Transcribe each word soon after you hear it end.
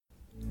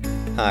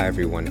Hi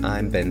everyone,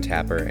 I'm Ben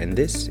Tapper, and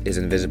this is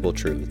Invisible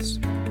Truths.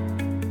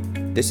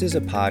 This is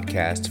a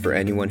podcast for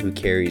anyone who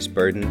carries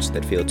burdens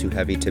that feel too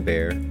heavy to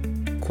bear,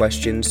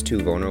 questions too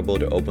vulnerable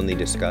to openly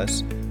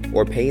discuss,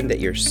 or pain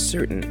that you're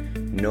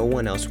certain no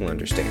one else will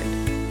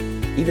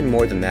understand. Even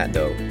more than that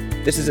though,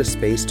 this is a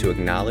space to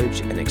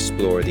acknowledge and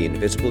explore the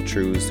invisible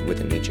truths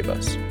within each of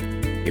us.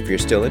 If you're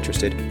still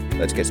interested,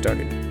 let's get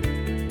started.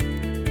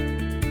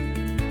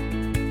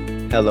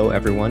 Hello,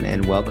 everyone,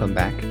 and welcome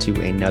back to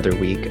another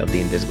week of the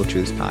Invisible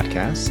Truths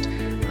podcast.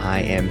 I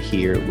am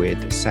here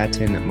with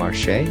Satin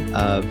Marche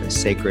of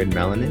Sacred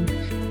Melanin.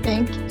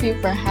 Thank you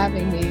for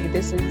having me.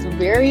 This is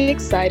very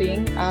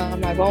exciting.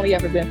 I've only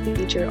ever been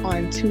featured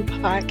on 2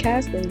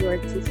 podcasts, and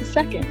yours is the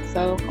second,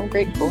 so I'm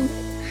grateful.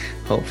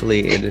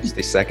 Hopefully, it is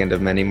the second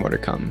of many more to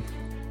come.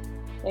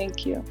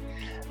 Thank you.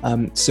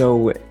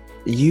 So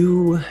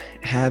you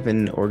have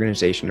an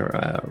organization,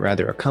 or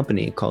rather a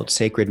company called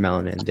Sacred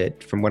Melanin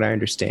that, from what I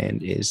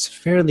understand, is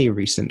fairly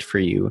recent for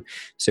you.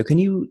 So can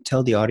you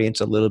tell the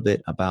audience a little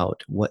bit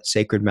about what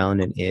Sacred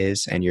Melanin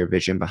is and your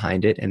vision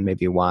behind it, and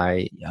maybe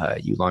why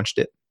you launched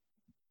it?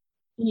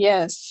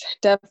 Yes,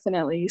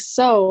 definitely.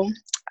 So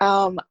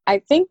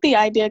I think the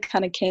idea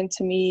kind of came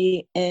to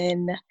me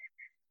in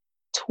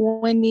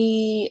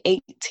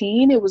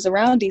 2018. It was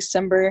around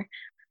December.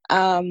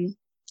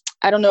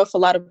 I don't know if a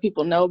lot of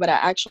people know, but I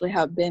actually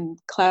have been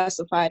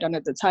classified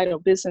under the title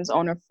business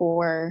owner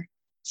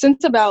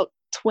since about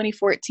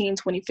 2014,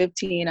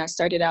 2015. I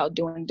started out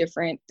doing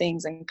different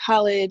things in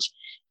college.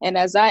 And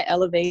as I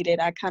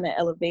kind of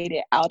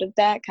elevated out of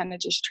that, kind of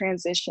just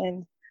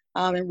transitioned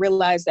and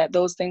realized that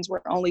those things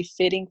were only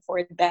fitting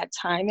for that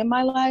time in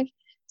my life.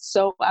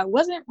 So I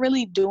wasn't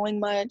really doing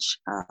much,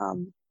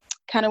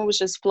 kind of was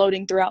just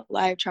floating throughout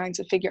life, trying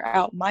to figure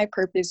out my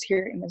purpose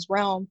here in this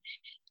realm.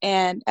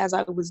 And as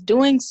I was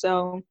doing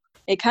so,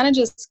 it kind of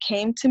just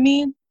came to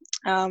me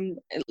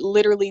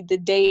literally the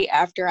day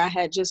after I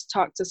had just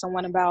talked to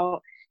someone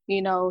about,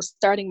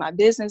 starting my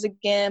business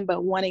again,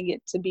 but wanting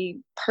it to be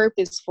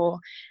purposeful.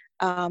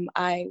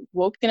 I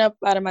woken up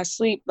out of my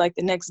sleep like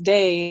the next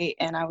day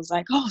and I was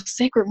like, oh,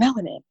 Sacred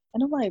Melanin.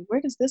 And I'm like,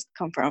 where does this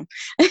come from?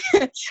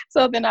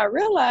 So then I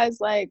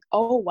realized like,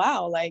 oh,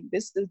 wow, like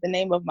this is the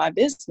name of my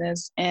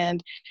business.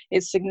 And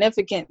it's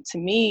significant to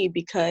me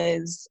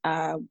because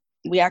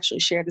we actually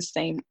share the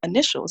same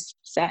initials,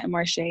 Satin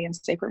Marche and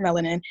Sacred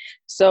Melanin.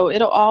 So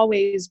it'll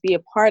always be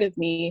a part of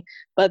me.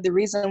 But the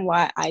reason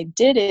why I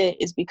did it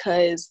is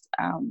because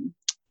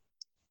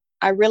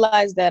I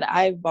realized that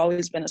I've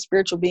always been a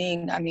spiritual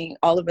being. I mean,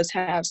 all of us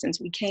have since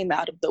we came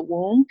out of the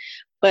womb.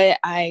 But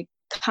I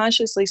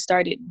consciously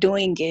started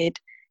doing it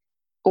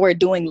or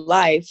doing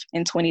life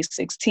in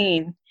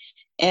 2016.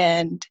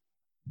 And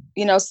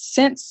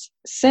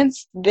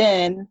since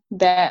then,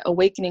 that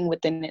awakening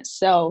within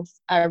itself,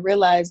 I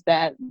realized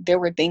that there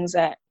were things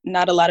that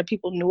not a lot of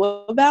people knew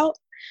about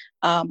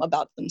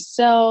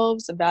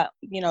themselves, about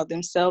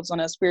themselves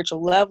on a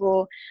spiritual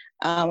level,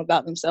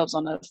 about themselves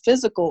on a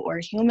physical or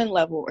human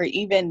level, or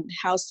even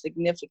how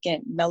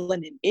significant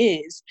melanin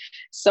is.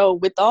 So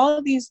with all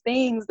of these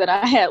things that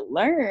I had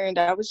learned,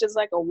 I was just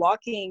like a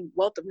walking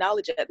wealth of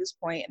knowledge at this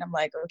point. And I'm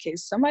like, okay,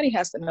 somebody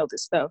has to know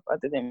this stuff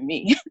other than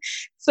me.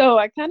 So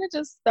I kind of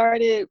just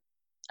started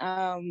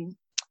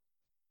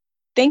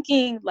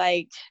thinking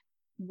like,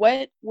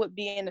 what would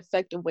be an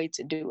effective way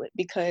to do it?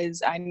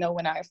 Because I know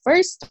when I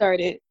first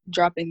started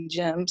dropping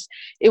gems,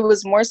 it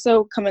was more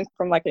so coming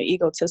from like an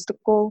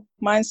egotistical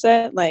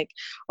mindset, like,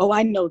 oh,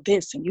 I know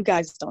this and you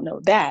guys don't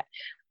know that.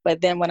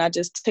 But then when I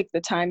just took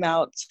the time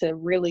out to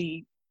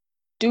really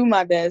do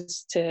my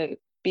best to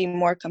be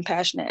more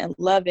compassionate and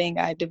loving,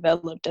 I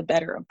developed a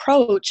better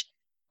approach.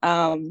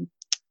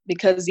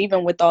 Because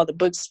even with all the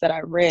books that I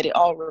read, it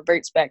all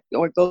reverts back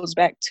or goes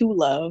back to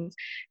love.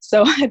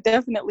 So I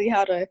definitely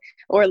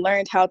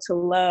learned how to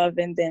love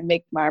and then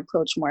make my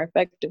approach more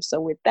effective. So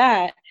with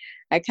that,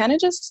 I kind of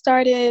just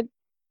started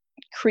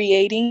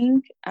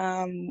creating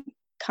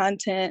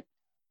content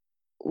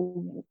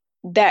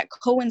that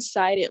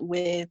coincided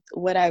with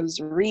what I was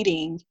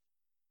reading.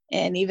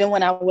 And even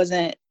when I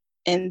wasn't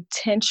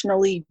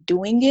intentionally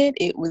doing it,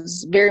 it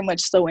was very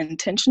much so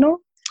intentional.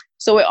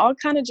 So it all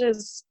kind of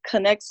just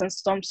connects in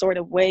some sort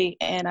of way.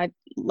 And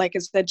like I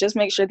said, just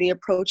make sure the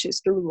approach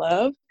is through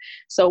love.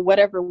 So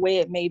whatever way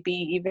it may be,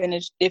 even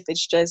if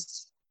it's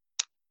just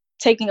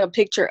taking a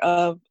picture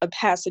of a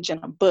passage in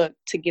a book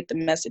to get the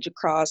message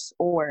across,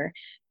 or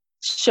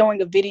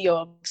showing a video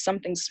of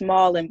something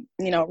small and,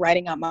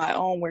 writing out my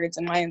own words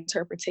and my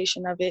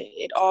interpretation of it,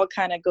 it all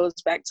kind of goes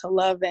back to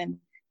love. And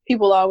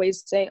people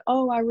always say,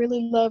 oh, I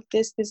really love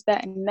this,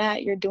 that, and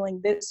that. You're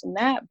doing this and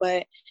that.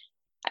 But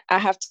I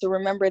have to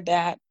remember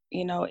that,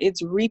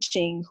 it's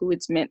reaching who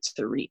it's meant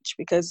to reach,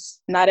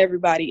 because not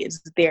everybody is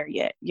there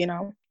yet,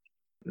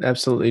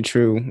 Absolutely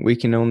true. We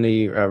can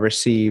only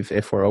receive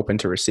if we're open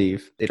to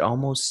receive. It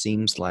almost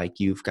seems like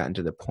you've gotten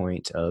to the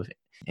point of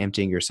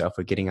emptying yourself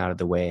or getting out of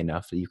the way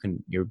enough that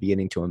you're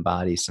beginning to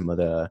embody some of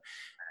the,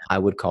 I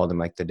would call them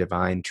like the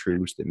divine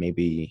truths that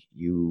maybe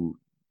you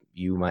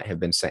might have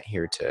been sent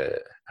here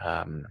to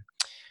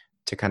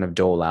to kind of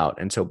dole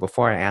out. And so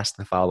before I ask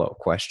the follow-up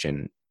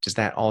question, does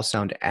that all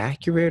sound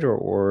accurate,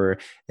 or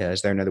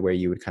is there another way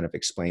you would kind of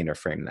explain or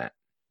frame that?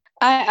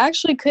 I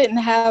actually couldn't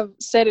have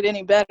said it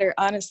any better,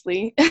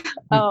 honestly.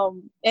 Hmm.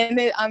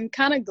 I'm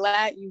kind of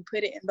glad you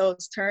put it in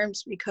those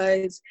terms,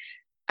 because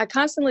I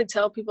constantly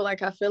tell people,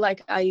 like, I feel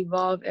like I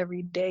evolve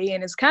every day.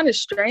 And it's kind of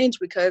strange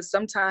because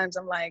sometimes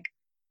I'm like,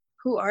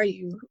 who are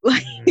you?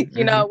 Like, I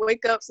Mm-hmm.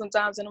 wake up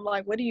sometimes and I'm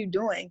like, what are you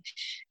doing?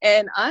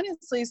 And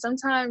honestly,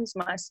 sometimes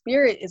my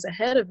spirit is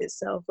ahead of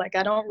itself. Like,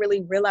 I don't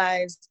really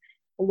realize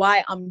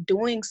why I'm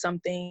doing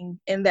something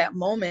in that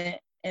moment.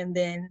 And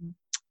then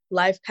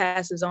life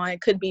passes on.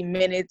 It could be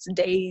minutes,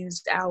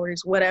 days,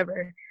 hours,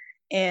 whatever.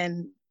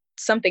 And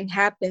something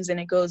happens and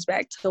it goes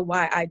back to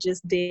why I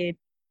just did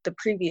the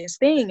previous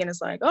thing. And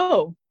it's like,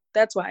 oh,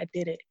 that's why I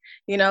did it.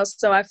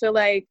 So I feel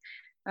like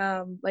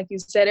you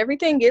said,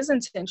 everything is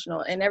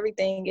intentional and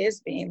everything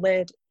is being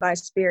led by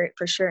spirit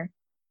for sure.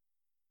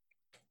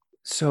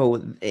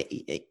 So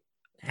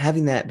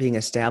having that being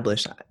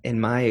established, in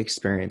my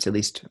experience, at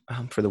least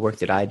for the work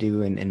that I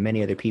do, and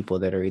many other people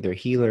that are either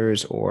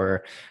healers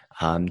or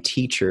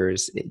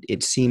teachers,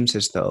 it seems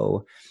as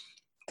though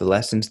the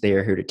lessons they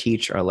are here to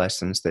teach are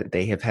lessons that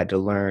they have had to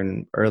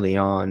learn early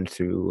on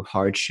through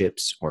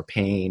hardships or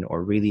pain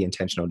or really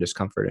intentional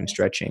discomfort and Yes.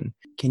 stretching.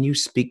 Can you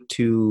speak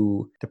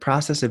to the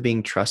process of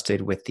being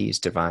trusted with these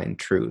divine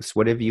truths?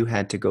 What have you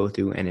had to go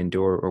through and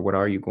endure, or what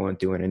are you going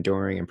through and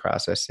enduring and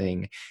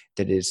processing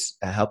that is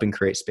helping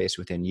create space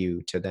within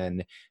you to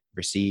then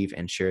receive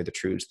and share the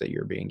truths that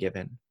you're being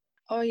given?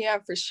 Oh yeah,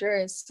 for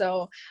sure.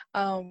 So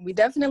we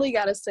definitely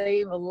got to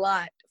save a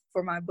lot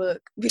for my book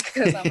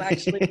because I'm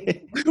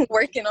actually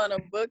working on a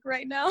book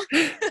right now.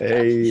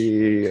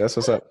 Hey, that's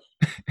what's up.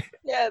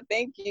 Yeah,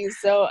 thank you.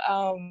 So,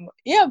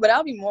 yeah, but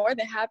I'll be more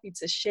than happy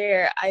to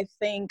share. I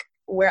think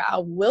where I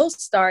will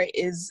start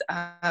is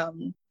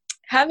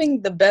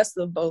having the best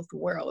of both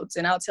worlds.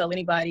 And I'll tell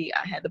anybody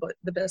I had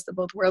the best of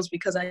both worlds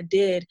because I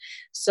did.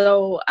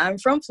 So I'm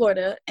from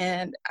Florida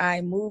and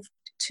I moved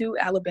to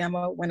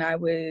Alabama when I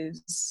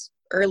was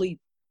early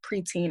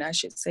preteen, I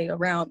should say,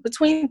 around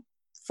between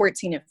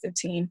 14 and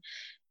 15.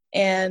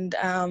 And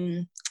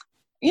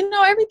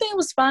everything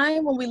was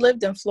fine when we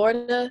lived in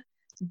Florida.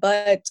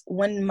 But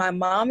when my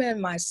mom and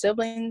my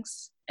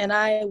siblings and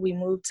we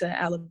moved to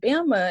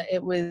Alabama,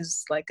 it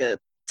was like a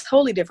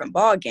totally different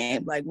ball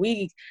game. Like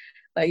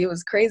it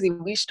was crazy.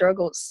 We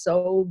struggled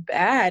so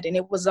bad. And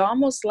it was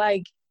almost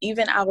like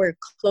even our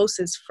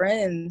closest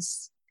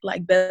friends,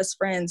 like best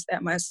friends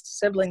that my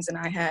siblings and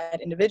I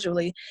had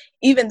individually,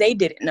 even they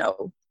didn't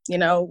know,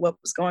 what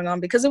was going on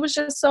because it was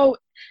just so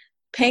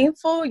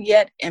painful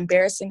yet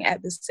embarrassing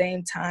at the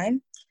same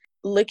time.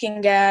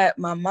 Looking at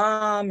my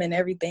mom and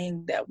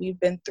everything that we've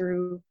been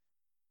through,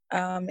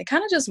 it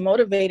kind of just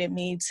motivated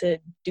me to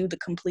do the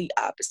complete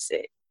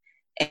opposite.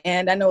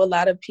 And I know a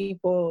lot of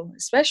people,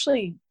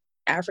 especially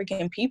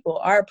African people,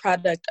 are a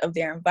product of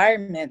their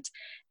environment.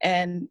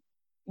 And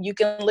you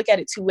can look at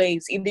it two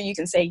ways. Either you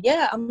can say,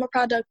 yeah, I'm a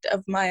product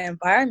of my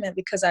environment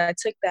because I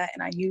took that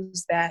and I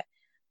used that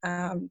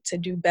to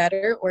do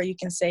better. Or you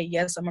can say,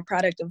 yes, I'm a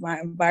product of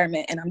my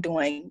environment and I'm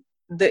doing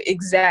the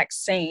exact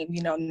same,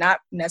 not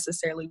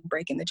necessarily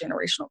breaking the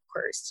generational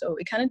curse. So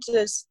it kind of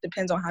just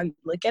depends on how you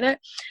look at it.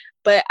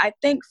 But I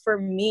think for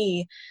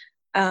me,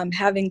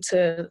 having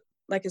to,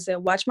 like I said,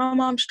 watch my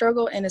mom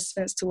struggle in a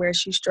sense to where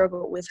she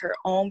struggled with her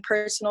own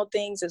personal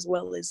things as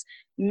well as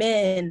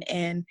men,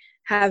 and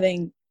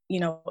having,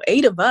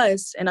 8 of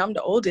us and I'm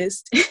the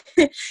oldest.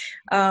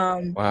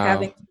 Having Wow.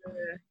 to,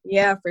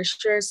 yeah, for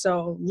sure.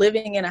 So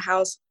living in a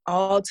house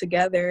all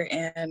together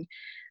and,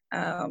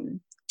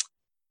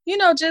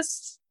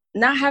 just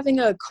not having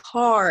a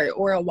car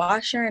or a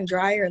washer and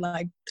dryer.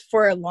 Like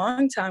for a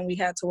long time, we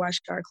had to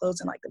wash our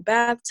clothes in like the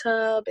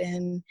bathtub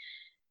and,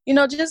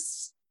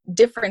 just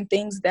different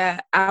things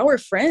that our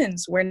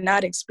friends were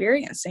not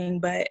experiencing.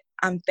 But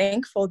I'm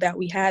thankful that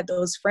we had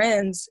those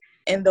friends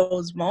in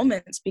those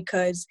moments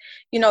because,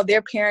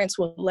 their parents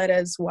would let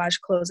us wash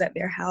clothes at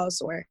their house,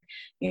 or,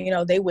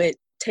 they would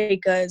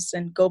take us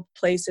and go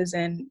places,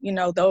 and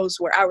those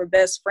were our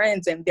best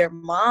friends and their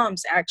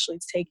moms actually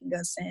taking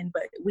us in,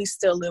 but we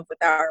still live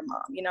with our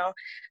mom.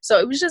 So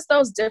it was just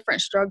those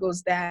different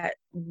struggles that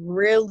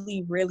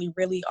really really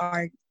really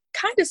are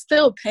kind of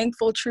still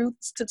painful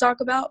truths to talk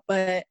about,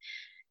 but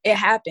it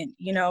happened,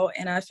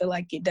 and I feel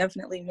like it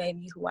definitely made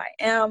me who I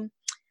am.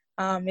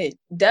 It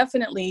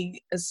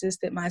definitely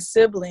assisted my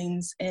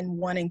siblings in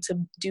wanting to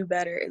do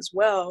better as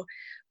well.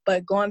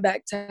 But going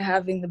back to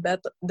having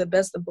the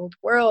best of both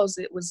worlds,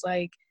 it was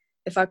like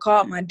if I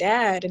called my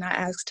dad and I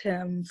asked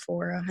him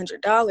for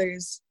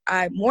 $100,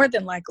 I more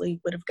than likely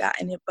would have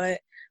gotten it. But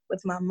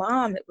with my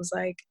mom, it was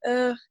like,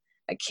 I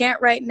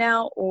can't right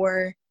now,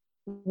 or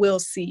we'll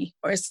see,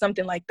 or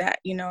something like that.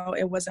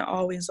 It wasn't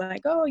always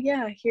like, oh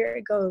yeah, here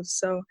it goes.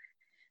 So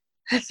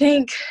I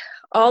think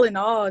all in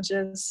all,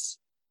 just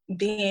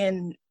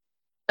being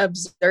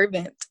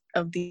observant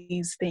of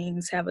these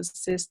things have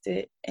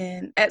assisted.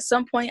 And at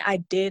some point I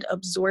did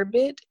absorb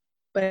it,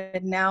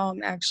 but now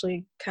I'm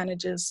actually kind of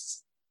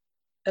just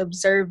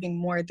observing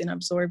more than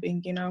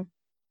absorbing, you know?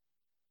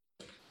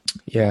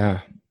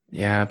 Yeah.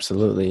 Yeah,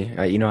 absolutely.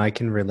 I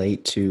can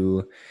relate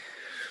to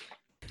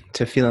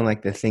feeling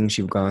like the things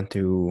you've gone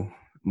through,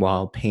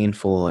 while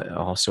painful,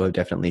 also have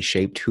definitely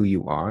shaped who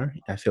you are.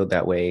 I feel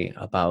that way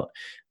about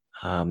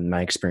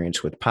my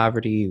experience with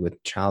poverty,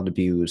 with child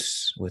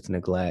abuse, with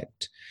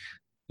neglect,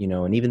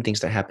 and even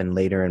things that happen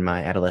later in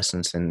my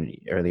adolescence and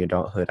early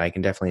adulthood. I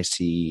can definitely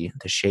see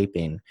the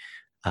shaping.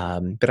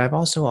 But I've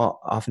also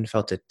often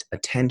felt a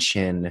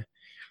tension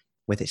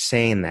with it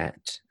saying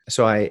that.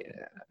 So I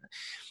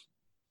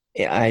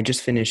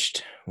just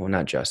finished, well,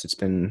 not just, it's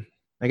been,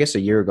 I guess,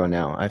 a year ago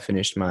now. I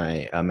finished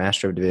my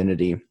Master of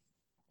Divinity.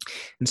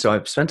 And so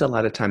I've spent a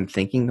lot of time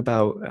thinking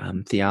about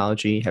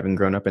theology, having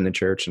grown up in the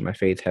church, and my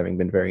faith having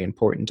been very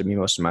important to me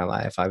most of my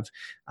life. I've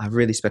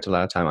really spent a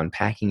lot of time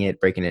unpacking it,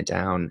 breaking it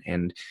down.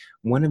 And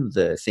one of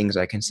the things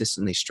I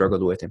consistently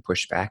struggled with and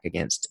pushed back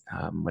against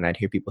when I'd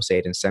hear people say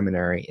it in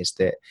seminary is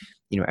that,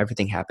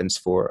 everything happens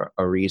for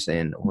a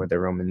reason, or the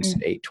Romans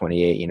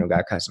 8:28,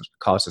 God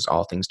causes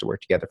all things to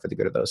work together for the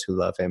good of those who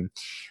love him.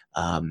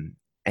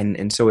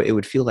 And so it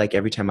would feel like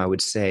every time I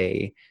would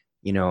say,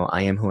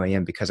 I am who I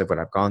am because of what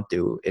I've gone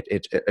through,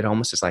 it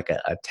almost is like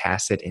a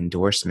tacit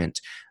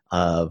endorsement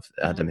of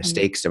the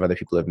mistakes of other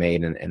people have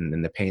made,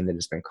 and the pain that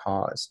has been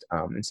caused.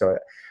 And so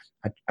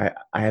I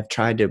have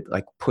tried to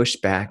push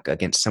back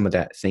against some of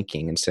that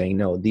thinking and saying,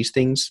 no, these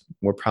things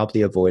were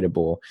probably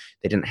avoidable.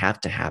 They didn't have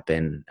to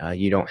happen.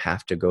 You don't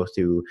have to go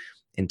through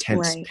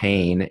intense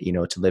pain,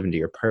 to live into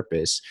your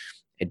purpose.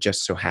 It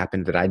just so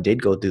happened that I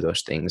did go through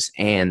those things.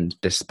 And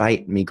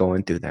despite me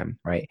going through them,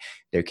 right,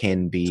 there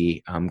can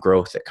be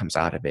growth that comes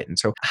out of it. And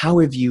so how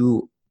have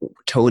you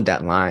towed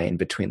that line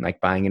between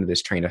buying into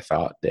this train of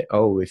thought that,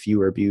 oh, if you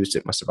were abused,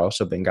 it must have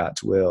also been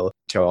God's will,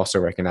 to also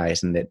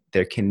recognizing that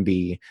there can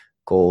be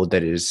gold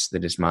that is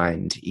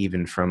mined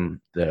even from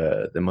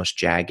the most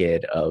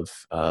jagged of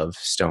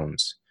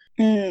stones?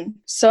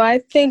 So I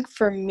think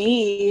for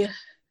me,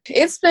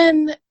 it's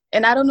been,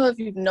 and I don't know if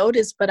you've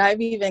noticed, but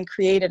I've even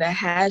created a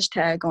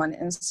hashtag on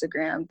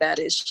Instagram that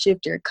is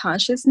Shift Your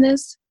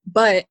Consciousness,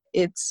 but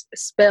it's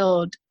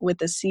spelled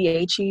with a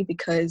CHE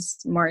because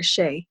Marche,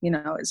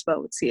 is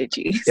spelled with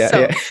CHE. Yeah,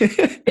 so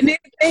yeah.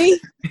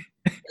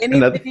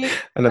 anything,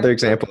 another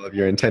example of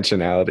your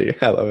intentionality.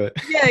 I love it.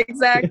 Yeah,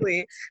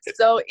 exactly.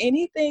 So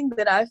anything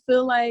that I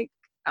feel like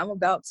I'm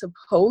about to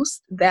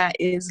post that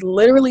is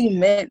literally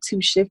meant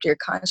to shift your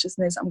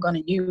consciousness, I'm going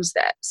to use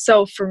that.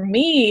 So for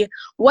me,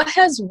 what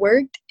has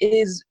worked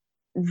is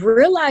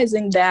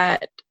realizing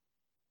that,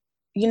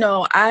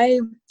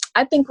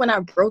 I think when I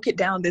broke it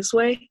down this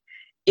way,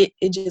 it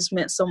just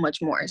meant so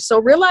much more. So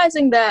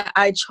realizing that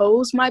I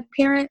chose my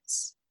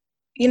parents,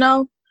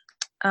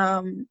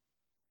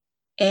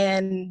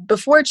 and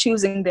before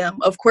choosing them,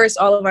 of course,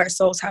 all of our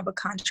souls have a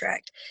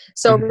contract.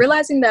 So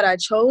realizing that I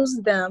chose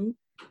them,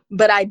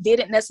 but I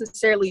didn't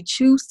necessarily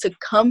choose to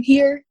come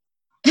here.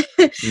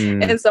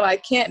 And so I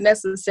can't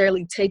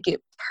necessarily take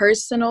it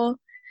personal.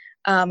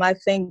 I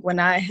think when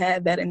I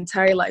had that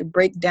entire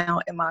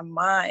breakdown in my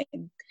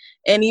mind,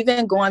 and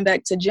even going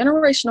back to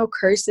generational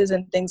curses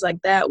and things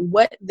like that,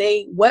 what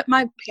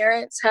my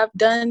parents have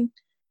done,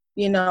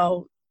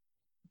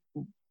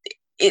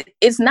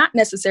 it's not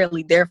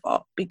necessarily their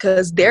fault,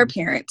 because their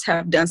parents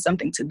have done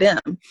something to them.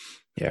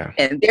 Yeah.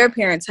 And their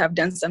parents have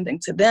done something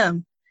to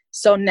them.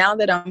 So now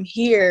that I'm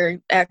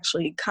here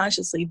actually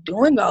consciously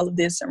doing all of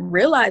this and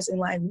realizing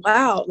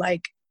wow,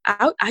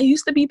 I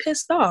used to be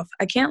pissed off.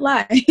 I can't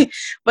lie.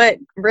 But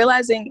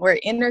realizing or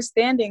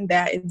understanding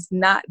that it's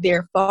not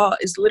their fault.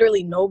 It's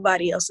literally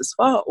nobody else's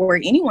fault, or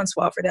anyone's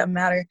fault for that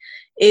matter.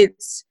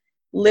 It's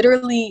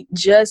literally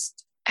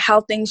just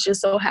how things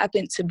just so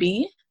happen to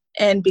be.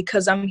 And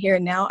because I'm here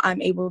now,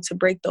 I'm able to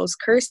break those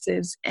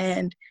curses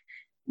and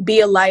be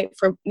a light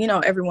for,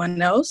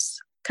 everyone else,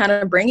 kind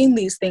of bringing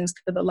these things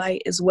to the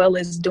light, as well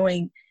as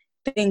doing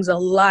things a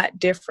lot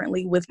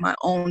differently with my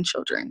own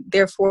children.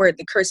 Therefore,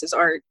 the curses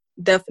are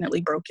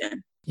definitely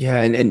broken.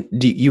 Yeah. And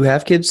do you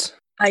have kids?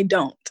 I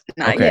don't.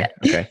 Not yet.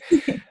 Okay.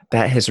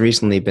 That has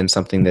recently been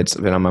something that's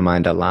been on my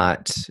mind a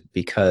lot,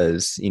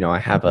 because, I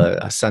have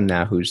a son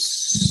now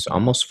who's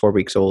almost 4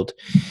 weeks old.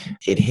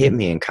 It hit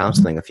me in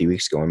counseling a few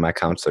weeks ago when my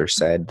counselor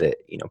said that,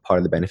 part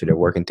of the benefit of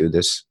working through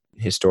this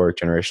historic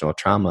generational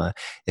trauma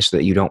is so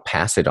that you don't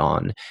pass it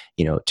on,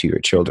 to your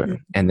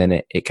children. And then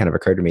it kind of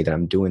occurred to me that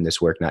I'm doing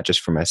this work not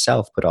just for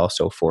myself, but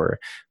also for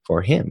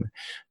him.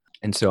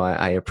 And so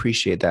I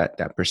appreciate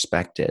that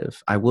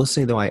perspective. I will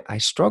say, though, I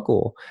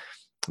struggle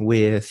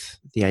with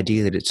the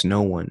idea that it's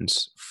no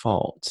one's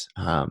fault.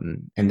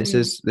 And this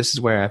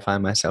is where I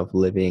find myself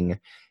living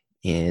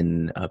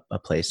in a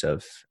place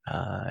of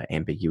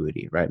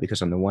ambiguity, right?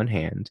 Because on the one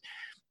hand,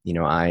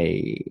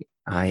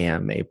 I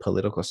am a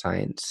political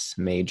science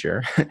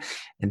major.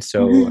 And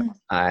so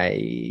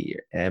I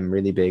am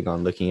really big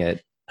on looking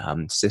at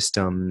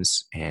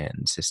systems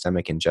and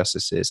systemic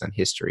injustices and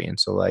history. And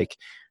so like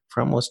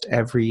for almost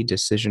every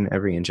decision,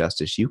 every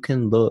injustice, you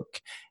can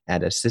look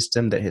at a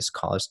system that has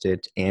caused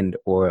it and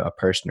or a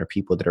person or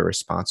people that are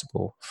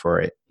responsible for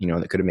it,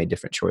 that could have made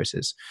different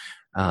choices.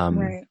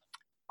 Right.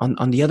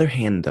 On the other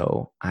hand,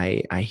 though,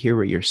 I hear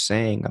what you're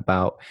saying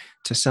about,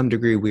 to some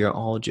degree, we are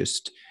all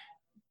just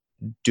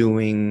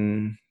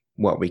doing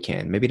what we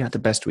can. Maybe not the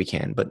best we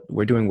can, but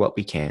we're doing what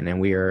we can,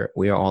 and we are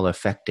all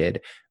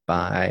affected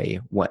by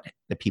what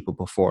the people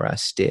before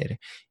us did.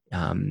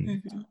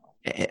 Mm-hmm.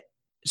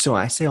 So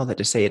I say all that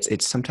to say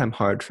it's sometimes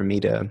hard for me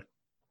to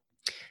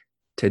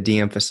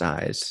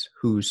de-emphasize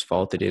whose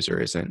fault it is or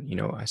isn't.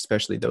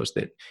 Especially those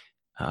that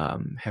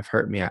have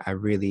hurt me. I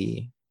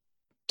really,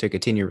 to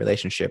continue a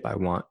relationship,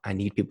 I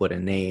need people to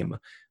name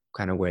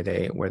kind of where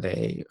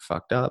they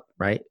fucked up,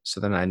 right? So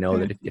then I know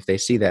that if they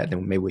see that,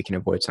 then maybe we can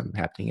avoid something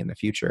happening in the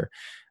future.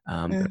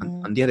 But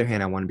on the other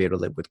hand, I want to be able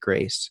to live with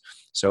grace.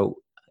 So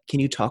can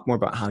you talk more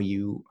about how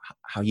you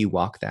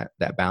walk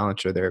that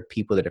balance? Are there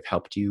people that have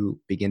helped you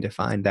begin to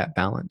find that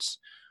balance?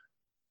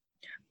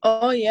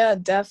 Oh yeah,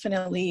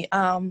 definitely.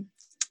 I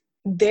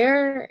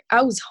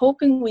was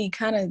hoping we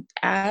kind of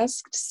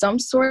asked some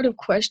sort of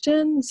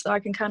question so I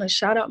can kind of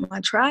shout out my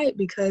tribe,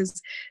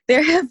 because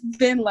there have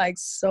been like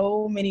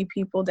so many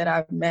people that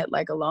I've met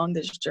like along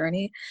this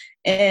journey,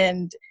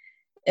 and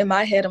in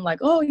my head I'm like,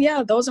 oh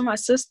yeah, those are my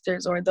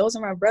sisters or those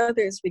are my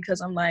brothers,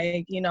 because I'm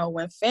like,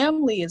 when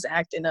family is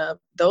acting up,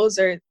 those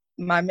are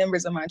my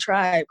members of my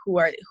tribe who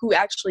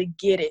actually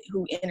get it,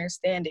 who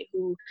understand it,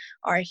 who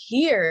are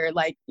here,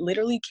 like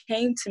literally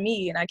came to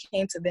me and I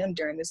came to them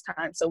during this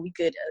time so we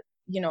could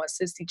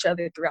assist each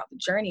other throughout the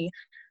journey.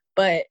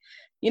 But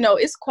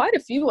it's quite a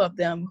few of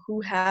them who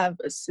have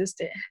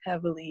assisted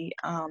heavily.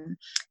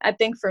 I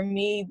think for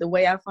me, the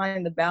way I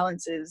find the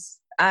balance is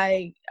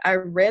I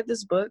read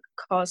this book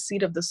called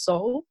Seed of the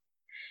Soul,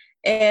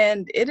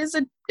 and it is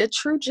a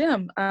true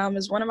gem.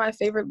 It's one of my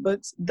favorite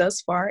books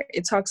thus far.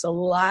 It talks a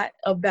lot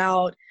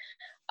about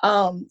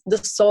the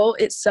soul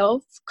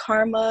itself,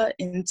 karma,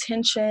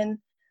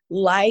 intention,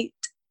 light,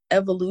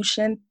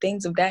 evolution,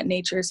 things of that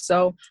nature.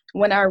 So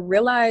when I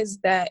realized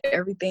that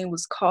everything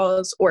was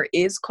cause or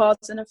is cause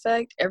and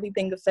effect,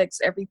 everything affects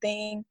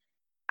everything,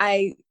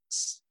 I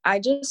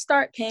just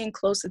start paying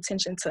close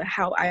attention to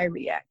how I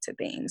react to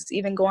things,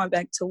 even going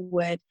back to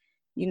what,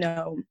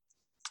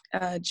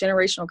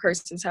 generational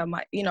curses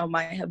might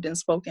have been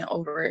spoken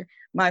over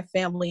my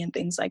family and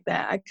things like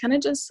that. I kind of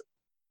just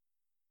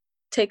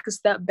take a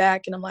step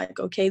back and I'm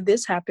like, okay,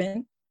 this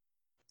happened.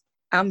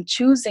 I'm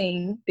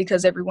choosing,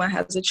 because everyone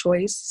has a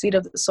choice. Seed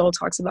of the Soul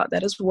talks about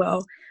that as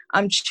well.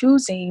 I'm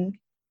choosing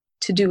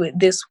to do it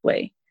this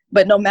way.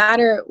 But no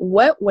matter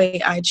what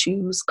way I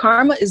choose,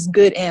 karma is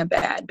good and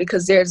bad,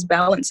 because there's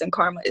balance in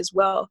karma as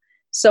well.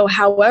 So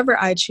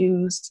however I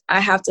choose,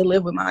 I have to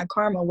live with my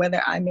karma,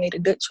 whether I made a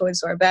good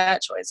choice or a bad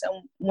choice.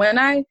 And when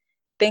I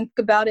think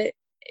about it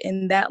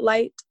in that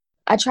light,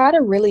 I try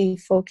to really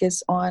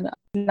focus on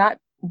not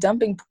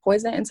dumping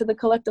poison into the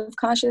collective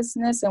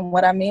consciousness. And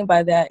what I mean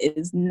by that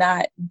is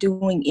not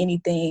doing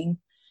anything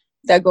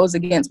that goes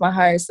against my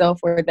higher self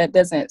or that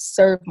doesn't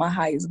serve my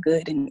highest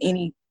good in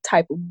any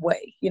type of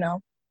way,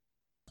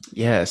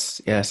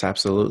 Yes,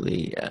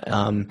 absolutely.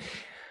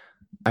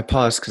 I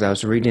paused because I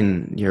was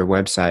reading your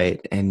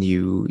website and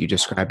you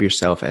describe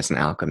yourself as an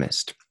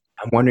alchemist.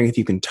 I'm wondering if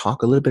you can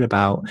talk a little bit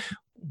about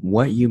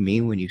what you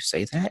mean when you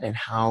say that and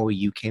how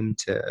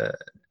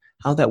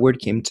that word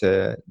came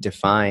to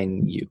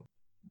define you.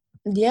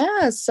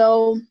 Yeah,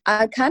 so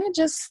I kind of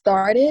just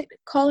started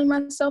calling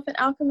myself an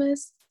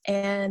alchemist.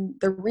 And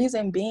the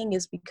reason being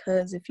is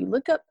because if you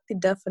look up the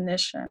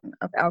definition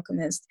of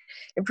alchemist,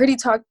 it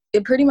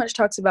pretty much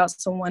talks about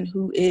someone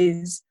who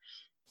is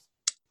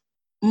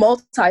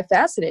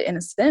multifaceted in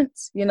a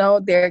sense.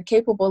 They're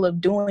capable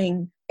of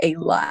doing a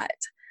lot,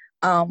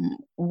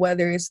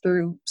 whether it's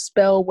through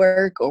spell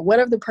work or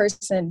whatever the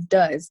person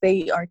does,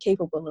 they are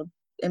capable of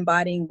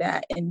embodying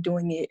that and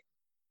doing it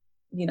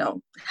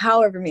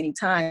however many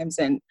times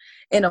and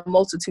in a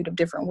multitude of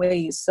different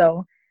ways.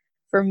 So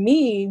for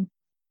me,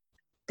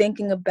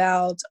 thinking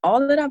about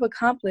all that I've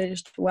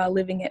accomplished while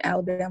living in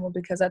Alabama,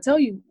 because I tell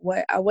you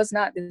what, I was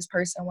not this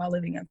person while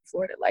living in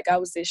Florida. Like, I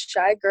was this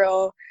shy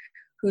girl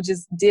who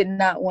just did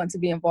not want to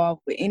be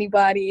involved with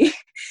anybody. It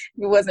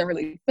wasn't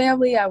really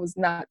family. I was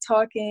not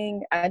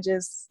talking. I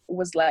just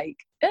was like,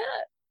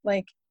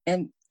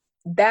 and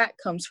that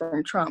comes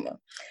from trauma.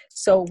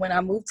 So when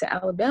I moved to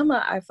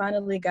Alabama, I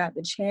finally got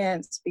the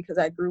chance, because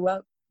I grew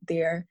up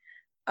there,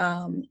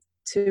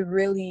 to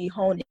really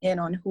hone in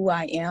on who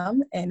I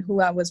am and who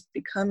I was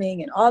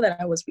becoming and all that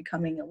I was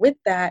becoming. And with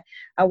that,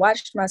 I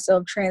watched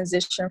myself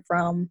transition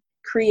from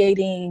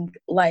creating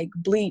like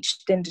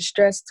bleached and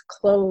distressed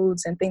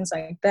clothes and things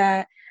like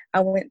that.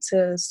 I went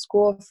to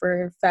school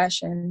for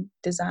fashion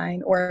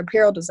design or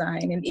apparel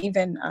design, and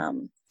even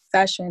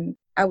fashion,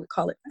 I would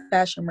call it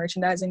fashion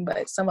merchandising,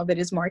 but some of it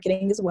is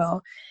marketing as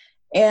well.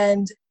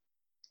 And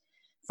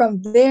from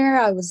there,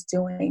 I was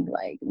doing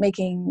like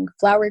making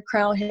flower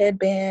crown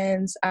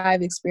headbands.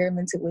 I've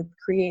experimented with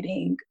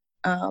creating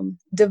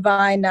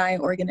Divine Nine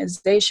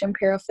organization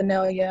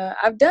paraphernalia.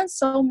 I've done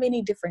so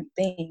many different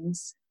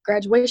things,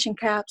 graduation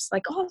caps,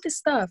 like all this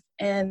stuff.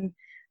 And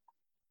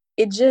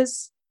it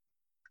just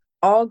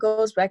all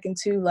goes back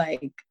into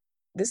like,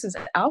 this is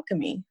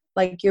alchemy.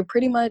 Like, you're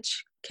pretty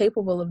much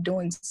capable of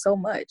doing so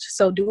much.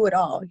 So do it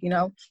all, you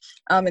know?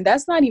 And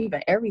that's not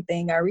even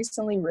everything. I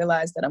recently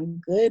realized that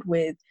I'm good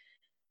with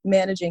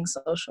managing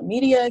social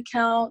media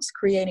accounts,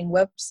 creating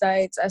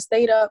websites. I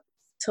stayed up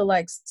till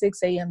like 6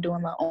 a.m.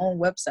 doing my own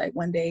website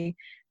one day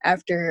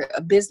after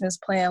a business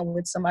plan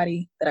with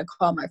somebody that I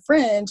call my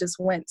friend just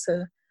went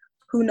to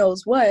who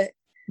knows what.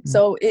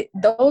 So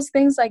those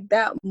things like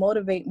that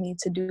motivate me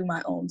to do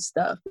my own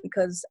stuff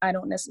because I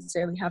don't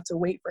necessarily have to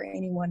wait for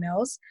anyone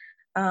else.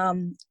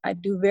 I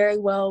do very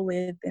well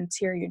with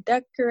interior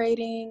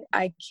decorating.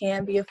 I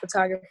can be a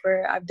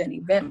photographer. I've done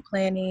event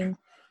planning.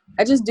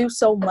 I just do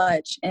so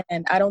much,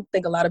 and I don't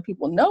think a lot of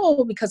people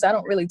know because I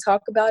don't really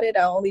talk about it.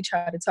 I only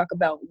try to talk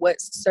about what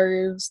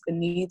serves the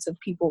needs of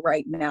people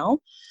right now.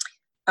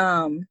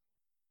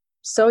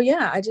 So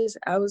yeah,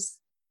 I was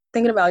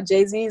thinking about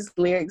Jay-Z's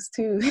lyrics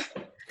too.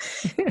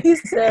 He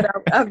said,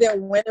 I've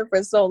been winning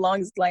for so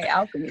long, it's like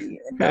alchemy.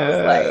 And I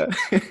was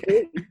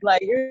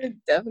like, you're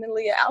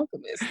definitely an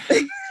alchemist.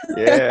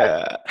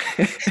 Yeah.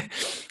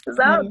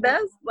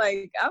 That's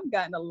like, I've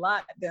gotten a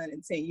lot done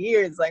in 10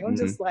 years. Like, I'm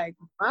just like,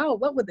 wow,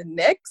 what would the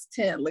next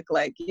 10 look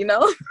like, you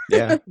know?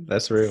 Yeah,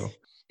 that's real.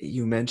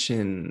 You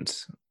mentioned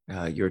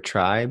your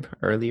tribe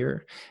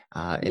earlier.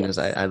 And Yes.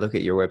 as I look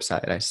at your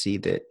website, I see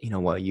that, you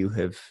know, while you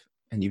have,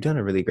 and you've done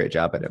a really great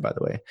job at it, by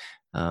the way.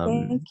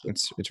 Thank you.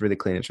 It's really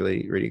clean. It's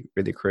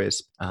really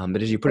crisp.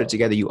 But as you put it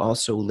together, you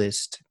also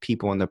list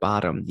people on the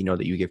bottom, you know,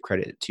 that you give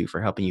credit to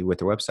for helping you with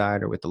the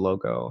website or with the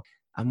logo.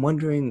 I'm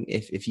wondering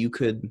if you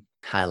could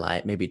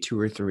highlight maybe 2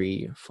 or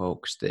 3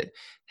 folks that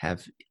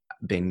have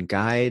been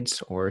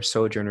guides or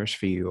sojourners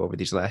for you over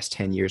these last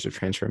 10 years of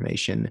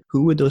transformation.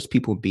 Who would those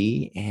people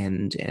be,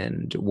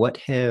 and what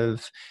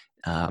have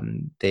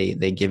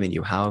they given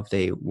you? How have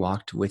they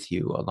walked with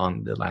you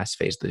along the last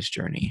phase of this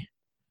journey?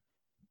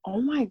 Oh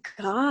my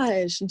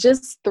gosh,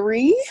 just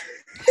 3?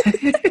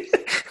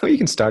 Well, you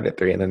can start at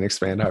 3 and then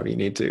expand however you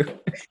need to.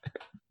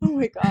 Oh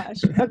my gosh.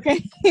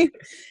 Okay.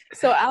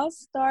 So I'll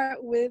start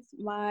with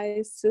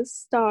my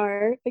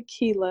sister,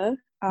 Akila.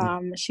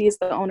 She is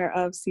the owner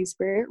of Sea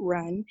Spirit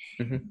Run.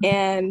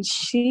 And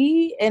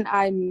she and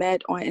I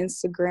met on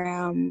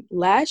Instagram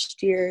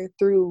last year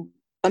through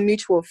a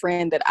mutual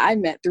friend that I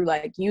met through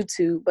like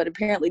YouTube, but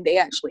apparently they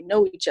actually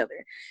know each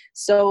other.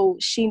 So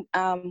she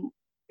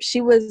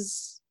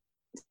was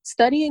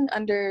studying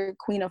under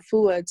Queen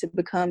Afua to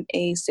become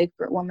a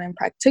sacred woman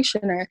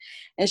practitioner,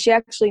 and she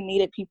actually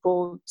needed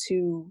people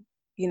to,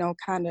 you know,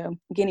 kind of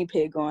guinea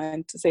pig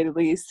on, to say the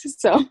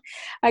least. So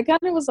I kind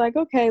of was like,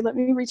 okay, let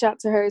me reach out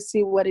to her,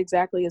 see what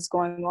exactly is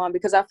going on,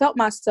 because I felt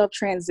myself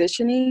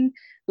transitioning.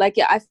 Like,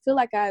 I feel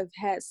like I've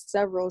had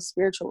several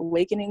spiritual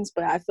awakenings,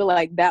 but I feel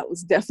like that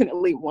was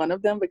definitely one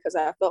of them because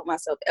I felt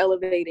myself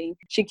elevating.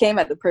 She came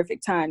at the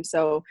perfect time.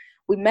 So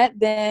we met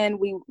then,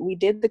 we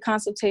did the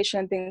consultation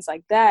and things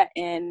like that.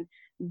 And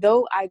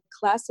though I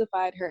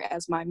classified her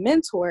as my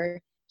mentor,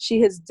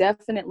 she has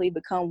definitely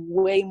become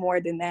way more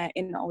than that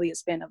in only a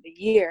span of a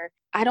year.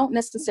 I don't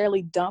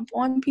necessarily dump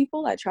on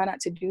people. I try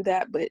not to do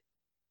that. But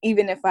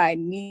even if I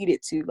needed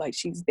to, like,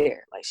 she's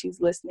there, like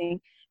she's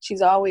listening.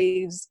 She's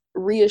always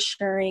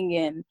reassuring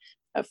and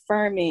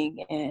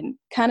affirming and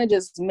kind of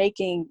just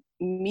making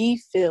me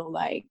feel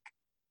like,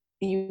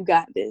 you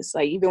got this,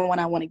 like, even when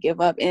I want to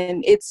give up.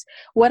 And it's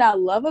what I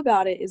love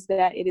about it is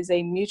that it is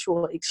a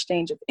mutual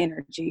exchange of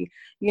energy.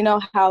 You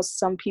know how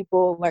some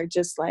people are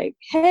just like,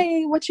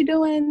 hey, what you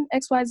doing,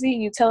 XYZ?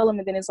 You tell them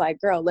and then it's like,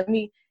 girl, let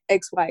me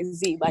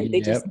XYZ. Like, they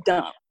just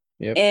dump.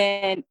 Yep.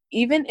 And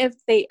even if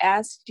they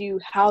ask you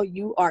how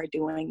you are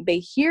doing, they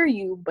hear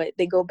you, but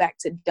they go back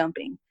to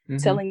dumping,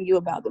 telling you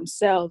about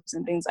themselves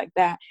and things like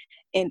that.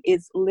 And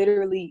it's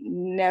literally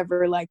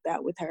never like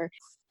that with her.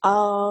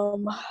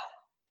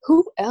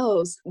 Who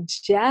else?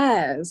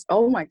 Jazz.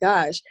 Oh my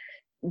gosh.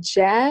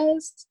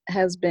 Jazz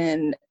has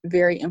been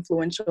very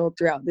influential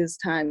throughout this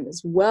time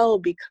as well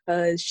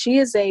because she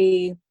is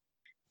I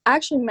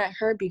actually met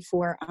her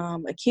before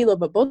Akila,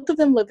 but both of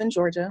them live in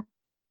Georgia.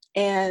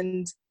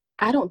 And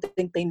I don't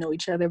think they know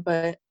each other,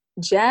 but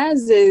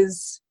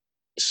Jazz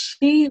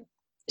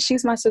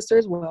she's my sister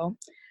as well.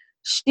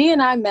 She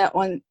and I met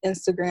on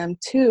Instagram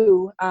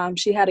too.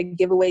 She had a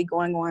giveaway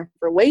going on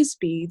for Waist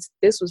Beads.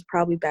 This was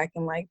probably back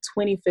in like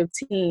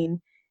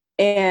 2015.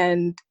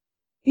 And,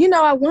 you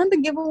know, I won the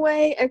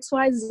giveaway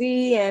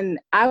XYZ, and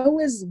I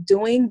was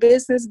doing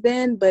business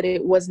then, but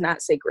it was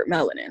not Sacred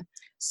Melanin.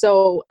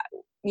 So,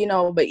 you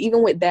know, but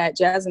even with that,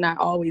 Jazz and I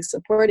always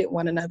supported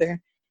one another.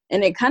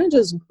 And it kind of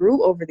just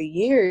grew over the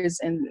years.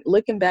 And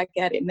looking back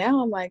at it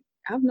now, I'm like,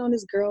 I've known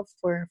this girl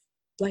for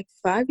like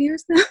 5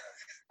 years now.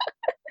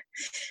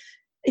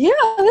 Yeah,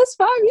 that's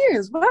 5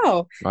 years.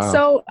 Wow.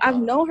 So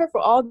I've known her for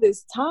all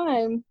this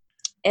time.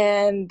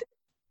 And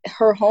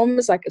her home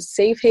is like a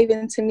safe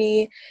haven to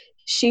me.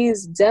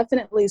 She's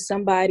definitely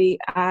somebody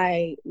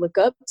I look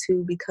up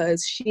to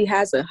because she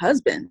has a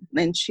husband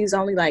and she's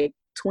only like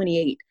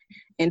 28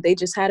 and they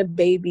just had a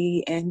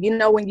baby. And you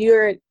know, when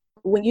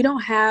you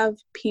don't have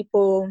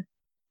people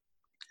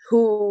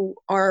who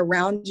are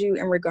around you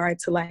in regard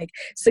to like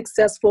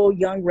successful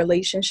young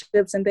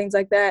relationships and things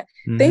like that,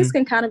 things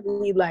can kind of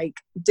be like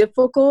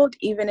difficult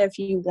even if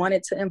you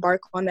wanted to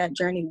embark on that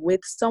journey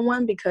with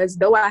someone, because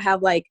though I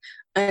have like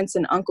aunts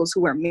and uncles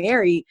who are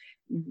married,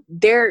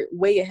 they're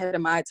way ahead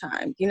of my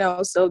time, you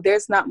know, so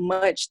there's not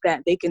much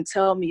that they can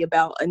tell me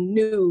about a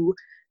new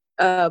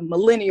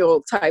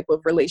millennial type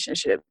of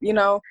relationship, you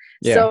know.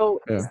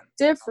 So it's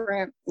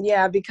different,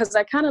 because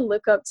I kind of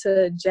look up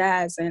to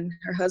Jazz and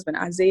her husband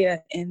Isaiah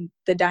and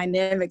the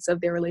dynamics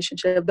of their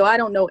relationship, though I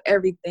don't know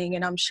everything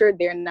and I'm sure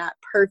they're not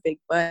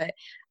perfect, but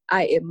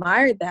I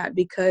admire that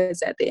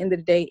because at the end of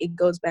the day it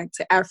goes back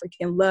to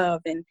African love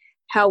and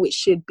how it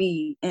should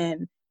be.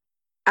 And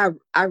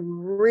I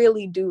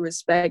really do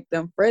respect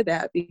them for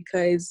that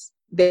because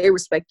they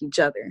respect each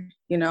other.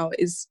 You know,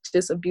 it's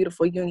just a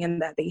beautiful union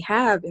that they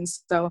have. And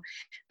so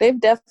they've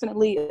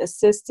definitely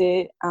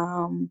assisted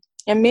in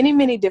many,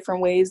 many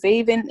different ways. They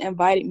even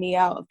invited me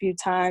out a few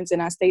times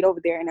and I stayed over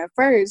there. And at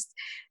first,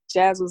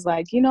 Jazz was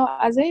like, you know,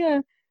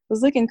 Isaiah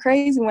was looking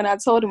crazy when I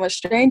told him a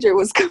stranger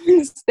was coming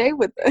to stay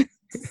with us.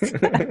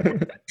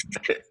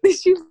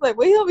 She was like,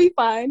 well, he'll be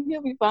fine.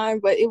 He'll be fine.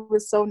 But it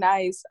was so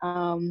nice.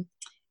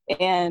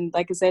 And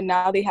like I said,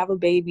 now they have a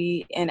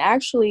baby. And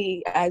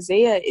actually,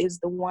 Isaiah is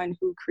the one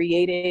who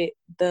created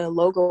the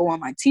logo on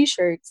my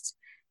T-shirts.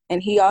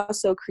 And he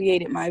also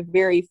created my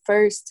very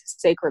first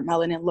Sacred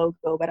Melanin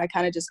logo. But I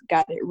kind of just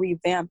got it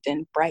revamped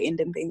and brightened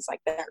and things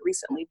like that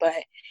recently.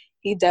 But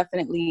he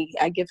definitely,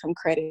 I give him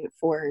credit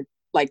for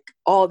like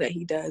all that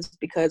he does.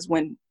 Because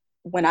when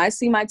I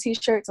see my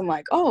T-shirts, I'm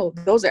like, oh,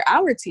 those are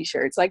our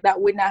T-shirts. Like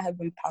that would not have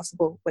been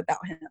possible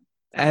without him.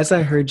 As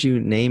I heard you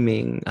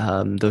naming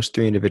those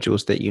three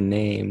individuals that you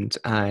named,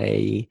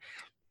 I'm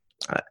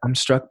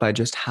struck by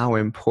just how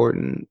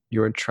important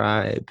your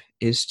tribe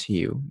is to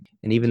you.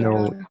 And even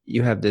though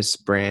you have this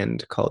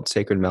brand called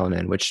Sacred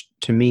Melanin, which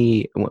to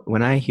me,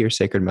 when I hear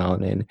Sacred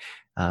Melanin,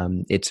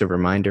 it's a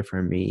reminder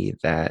for me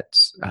that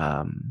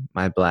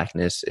my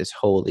Blackness is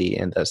holy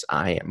and thus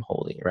I am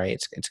holy,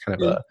 right? It's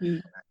kind of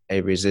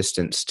a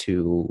resistance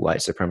to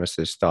white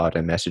supremacist thought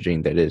and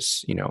messaging that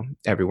is, you know,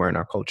 everywhere in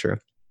our culture.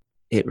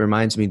 It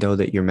reminds me, though,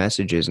 that your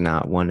message is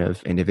not one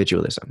of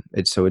individualism.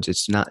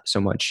 It's not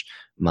so much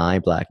my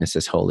Blackness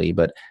is holy,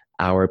 but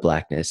our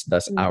Blackness,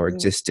 thus our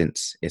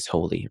existence is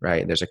holy,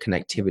 right? There's a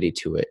connectivity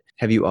to it.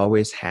 Have you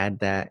always had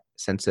that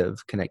sense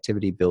of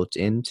connectivity built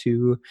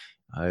into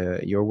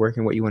your work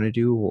and what you want to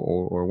do?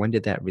 Or when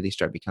did that really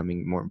start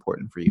becoming more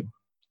important for you?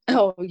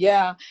 Oh,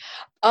 yeah.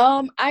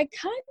 I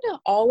kind of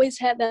always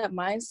had that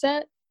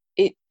mindset.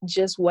 It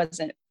just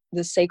wasn't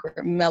the Sacred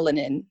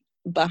Melanin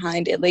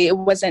behind it. Like, it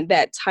wasn't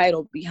that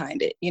title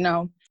behind it, you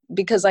know,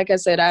 because like I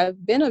said,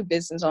 I've been a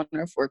business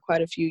owner for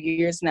quite a few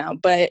years now.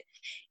 But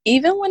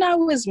even when I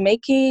was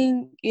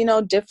making, you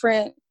know,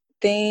 different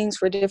things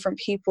for different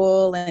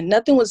people and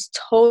nothing was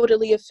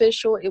totally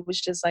official, it was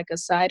just like a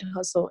side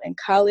hustle in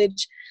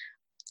college.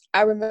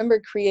 I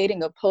remember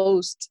creating a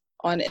post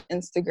on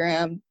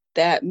Instagram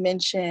that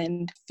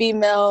mentioned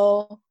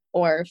female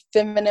or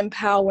feminine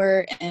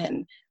power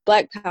and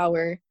Black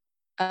power.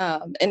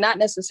 And not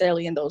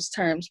necessarily in those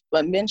terms,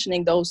 but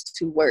mentioning those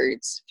two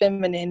words,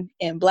 feminine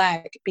and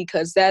Black,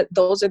 because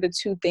those are the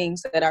two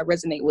things that I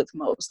resonate with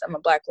most. I'm a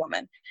Black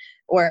woman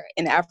or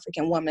an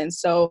African woman.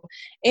 So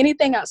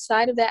anything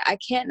outside of that, I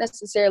can't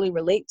necessarily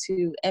relate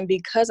to. And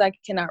because I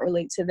cannot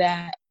relate to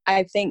that,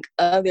 I think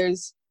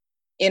others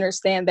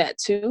understand that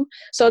too.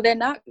 So they're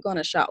not going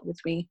to shop with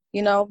me.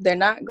 You know, they're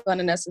not going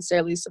to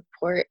necessarily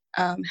support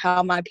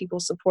how my people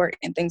support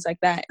and things like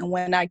that. And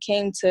when I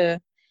came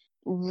to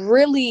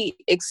really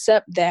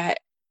accept that,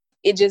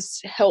 it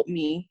just helped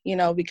me, you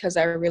know, because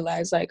I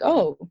realized like,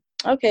 oh,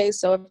 okay,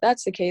 so if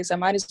that's the case, I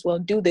might as well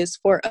do this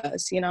for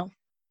us, you know.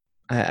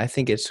 I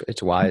think it's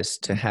wise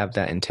to have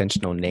that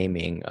intentional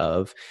naming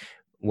of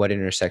what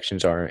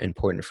intersections are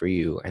important for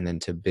you, and then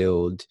to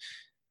build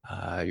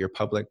your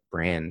public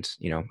brand,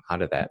 you know,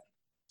 out of that.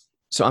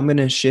 So I'm going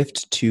to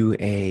shift to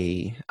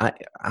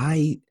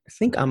I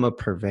think I'm a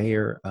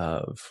purveyor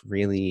of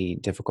really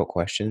difficult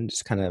questions.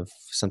 It's kind of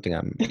something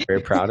I'm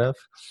very proud of.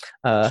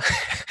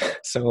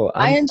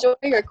 I enjoy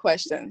your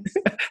questions.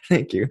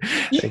 Thank you.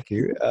 Thank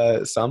you.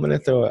 So I'm going to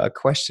throw a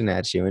question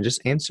at you and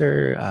just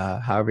answer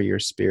however your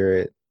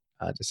spirit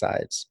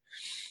decides.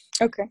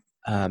 Okay.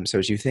 So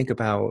as you think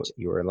about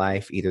your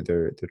life, either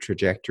the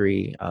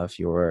trajectory of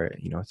your,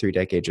 you know, 3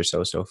 decades or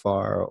so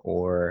far,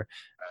 or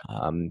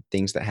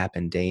things that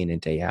happen day in and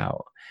day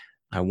out,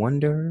 I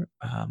wonder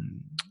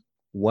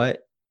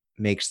what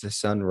makes the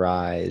sun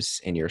rise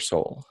in your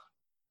soul?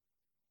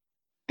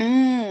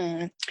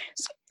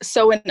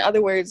 So in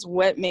other words,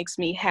 what makes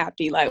me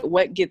happy? Like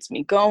what gets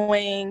me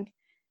going?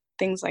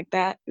 things like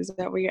that. Is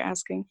that what you're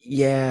asking?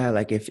 Yeah,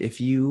 like if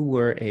you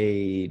were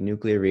a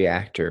nuclear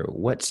reactor,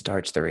 what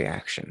starts the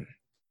reaction?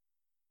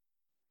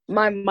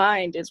 My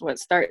mind is what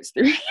starts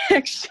the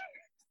reaction.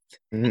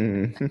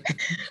 Mm.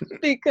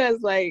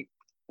 Because like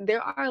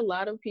there are a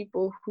lot of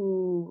people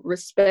who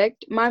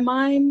respect my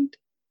mind,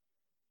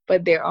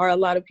 but there are a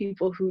lot of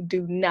people who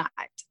do not.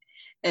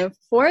 And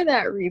for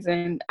that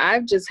reason,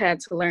 I've just had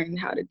to learn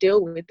how to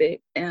deal with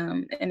it,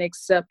 and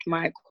accept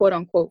my quote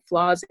unquote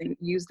flaws and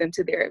use them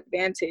to their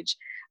advantage.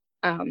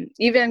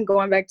 Even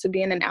going back to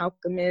being an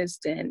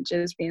alchemist and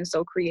just being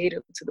so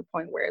creative to the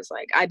point where it's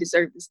like I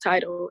deserve this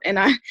title, and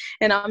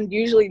I'm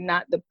usually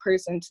not the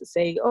person to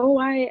say, oh,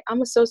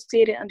 I'm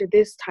associated under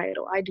this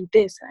title, I do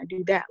this and I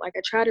do that. Like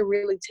I try to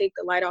really take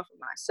the light off of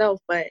myself,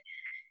 but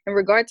in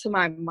regard to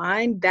my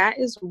mind, that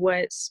is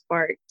what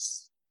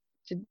sparks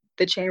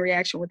the chain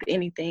reaction with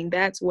anything.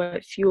 That's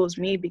what fuels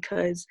me,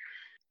 because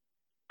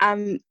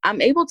I'm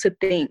able to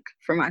think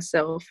for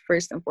myself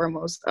first and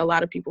foremost. A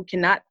lot of people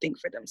cannot think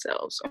for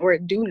themselves, or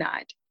do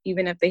not,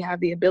 even if they have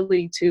the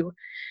ability to.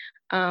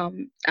 I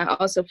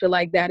also feel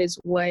like that is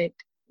what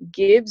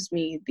gives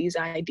me these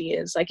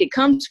ideas. Like it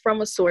comes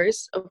from a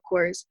source, of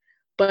course,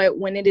 but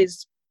when it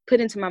is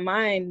put into my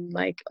mind,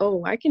 like,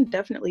 oh, I can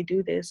definitely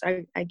do this.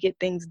 I get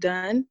things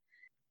done.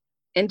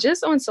 And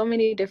just on so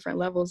many different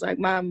levels, like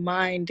the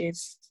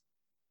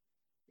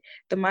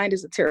mind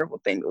is a terrible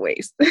thing to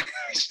waste.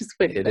 Just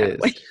put it It that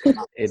way.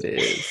 is. It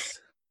is.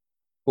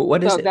 Well,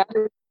 what is So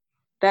it?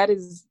 that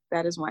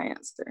is my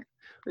answer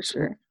for So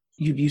sure.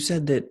 you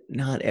said that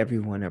not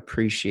everyone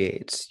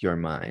appreciates your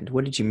mind.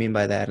 What did you mean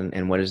by that?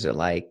 And what is it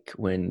like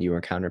when you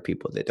encounter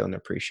people that don't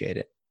appreciate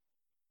it?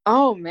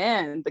 Oh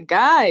man, the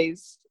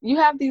guys. You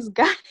have these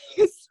guys.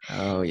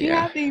 Oh You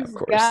yeah, have these of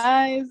course.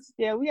 guys.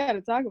 Yeah, we got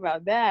to talk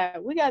about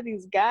that. We got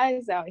these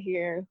guys out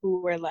here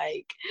who are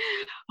like,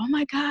 oh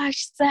my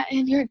gosh,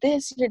 Satin, you're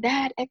this, you're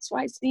that,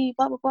 XYZ,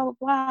 blah, blah, blah, blah,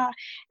 blah.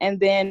 And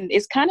then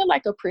it's kind of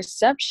like a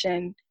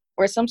perception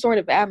or some sort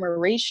of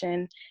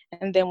admiration.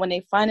 And then when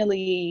they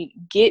finally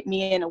get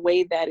me in a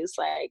way that is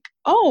like,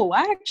 oh,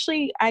 I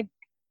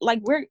like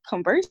we're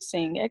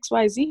conversing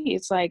XYZ,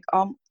 it's like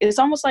it's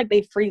almost like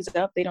they freeze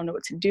up, they don't know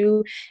what to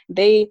do.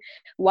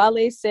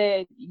 Wale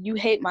said, you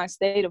hate my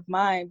state of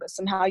mind, but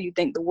somehow you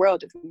think the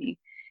world of me.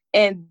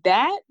 And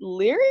that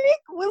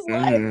lyric was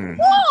like, Mm.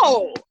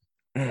 whoa,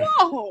 Mm.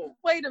 whoa,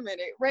 wait a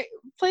minute, right?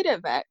 Play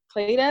that back,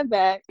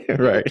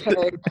 Right.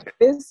 because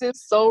this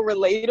is so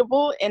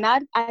relatable. And I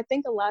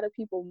think a lot of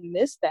people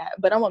miss that,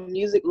 but I'm a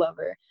music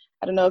lover.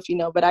 I don't know if you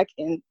know, but I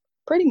can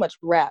pretty much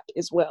rap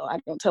as well. I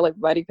don't tell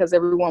everybody because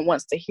everyone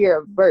wants to hear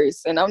a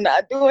verse, and I'm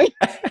not doing.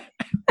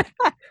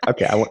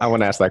 Okay, I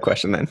want to ask that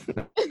question then.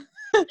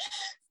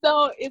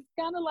 So it's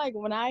kind of like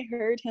when I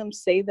heard him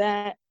say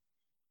that,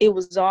 it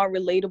was all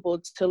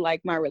relatable to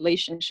like my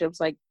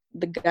relationships. Like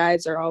the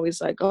guys are always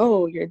like,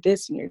 oh, you're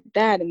this and you're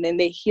that. And then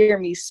they hear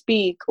me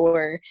speak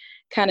or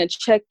kind of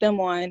check them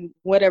on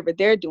whatever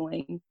they're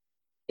doing.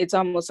 It's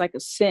almost like a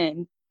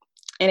sin.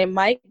 And it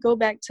might go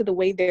back to the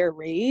way they're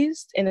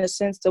raised, in a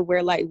sense of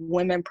where like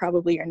women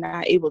probably are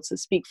not able to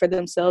speak for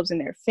themselves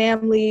and their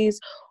families,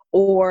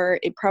 or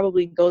it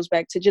probably goes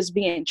back to just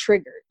being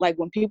triggered. Like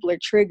when people are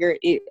triggered,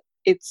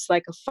 it's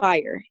like a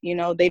fire,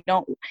 they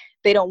don't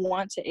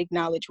want to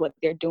acknowledge what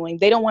they're doing.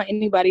 They don't want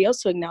anybody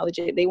else to acknowledge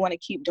it. They want to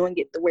keep doing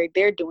it the way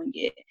they're doing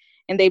it.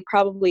 And they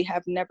probably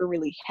have never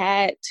really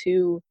had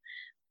to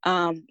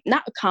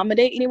not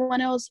accommodate anyone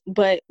else,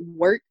 but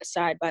work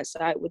side by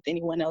side with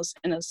anyone else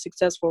in a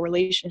successful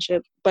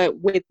relationship. But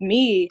with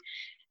me,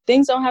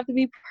 things don't have to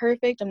be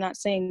perfect. I'm not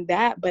saying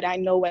that, but I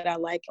know what I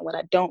like and what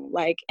I don't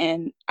like.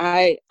 And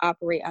I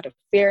operate out of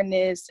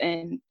fairness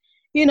and,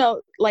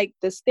 like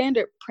the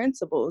standard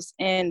principles.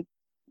 And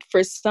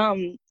for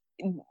some,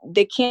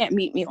 they can't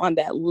meet me on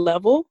that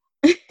level.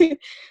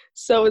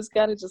 So it's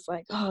kind of just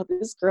like, oh,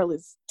 this girl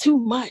is too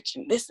much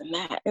and this and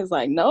that. It's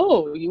like,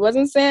 no, you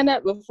wasn't saying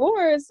that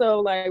before. So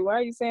like, why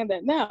are you saying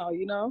that now?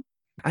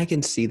 I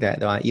can see that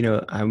though. I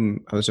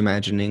was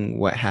imagining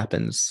what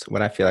happens,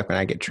 what I feel like when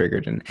I get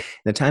triggered, and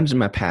the times in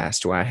my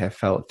past where I have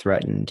felt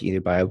threatened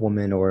either by a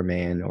woman or a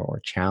man or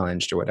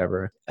challenged or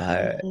whatever.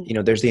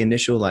 Mm-hmm. There's the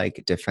initial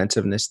like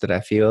defensiveness that I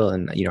feel,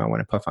 and I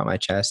want to puff out my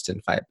chest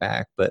and fight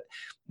back. But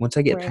once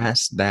I get Right.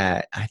 past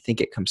that, I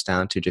think it comes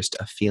down to just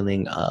a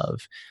feeling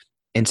of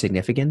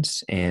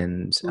insignificance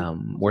and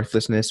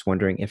worthlessness,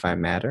 wondering if I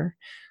matter.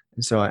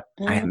 And so I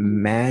Mm-hmm.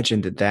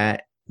 imagine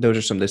that those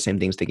are some of the same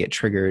things that get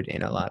triggered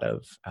in a lot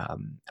of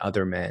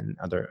other men,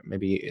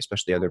 maybe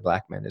especially other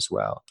Black men as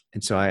well.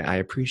 And so I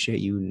appreciate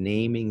you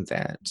naming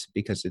that,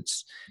 because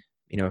it's,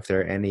 if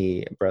there are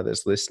any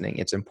brothers listening,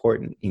 it's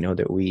important,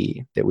 that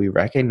we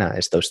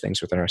recognize those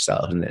things within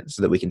ourselves, and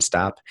so that we can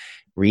stop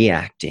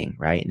reacting,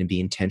 right, and be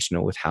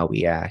intentional with how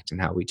we act and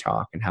how we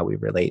talk and how we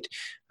relate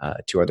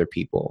to other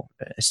people,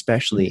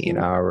 especially in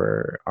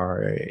Mm-hmm.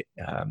 our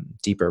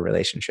deeper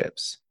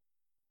relationships.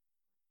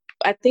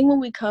 I think when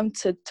we come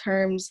to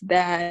terms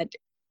that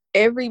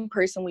every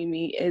person we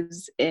meet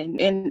is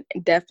an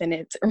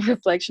indefinite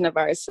reflection of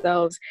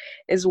ourselves,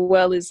 as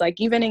well as like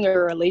even in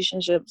your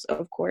relationships,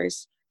 of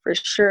course, for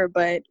sure.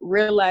 But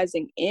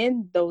realizing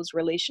in those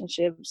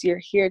relationships,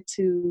 you're here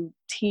to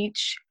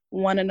teach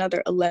one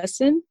another a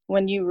lesson.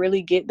 When you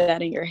really get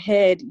that in your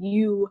head,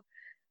 you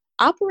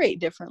operate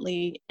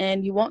differently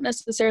and you won't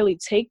necessarily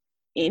take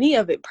any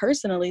of it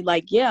personally.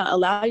 Like, yeah,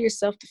 allow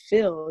yourself to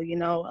feel,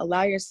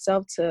 allow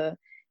yourself to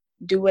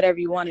do whatever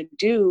you want to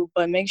do,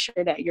 but make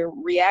sure that your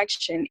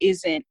reaction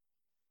isn't,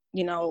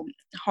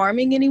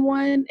 harming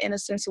anyone in a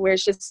sense where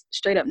it's just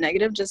straight up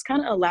negative. Just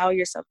kind of allow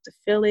yourself to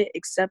feel it,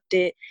 accept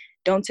it,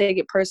 don't take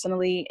it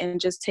personally, and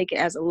just take it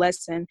as a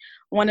lesson.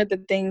 One of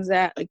the things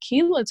that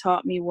Akila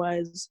taught me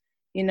was,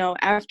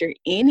 after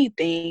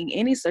anything,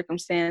 any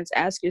circumstance,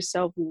 ask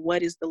yourself,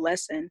 what is the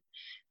lesson?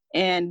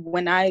 And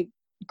when I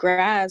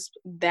grasp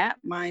that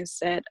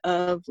mindset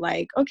of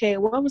like, okay,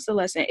 what was the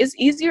lesson? It's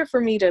easier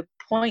for me to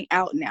point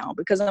out now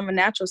because I'm a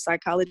natural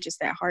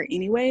psychologist at heart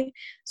anyway.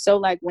 So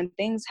like when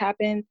things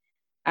happen,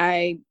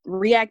 I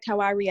react how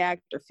I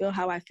react or feel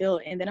how I feel.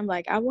 And then I'm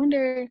like, I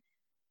wonder,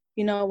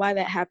 why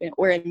that happened.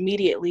 Or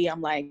immediately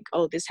I'm like,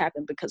 oh, this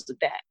happened because of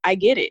that. I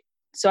get it.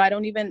 So I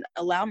don't even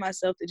allow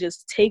myself to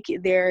just take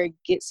it there,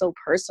 get so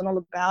personal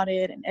about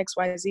it and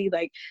XYZ.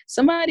 Like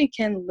somebody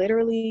can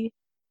literally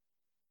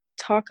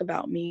talk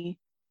about me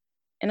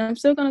and I'm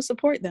still going to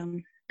support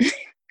them.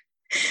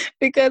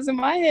 Because in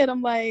my head,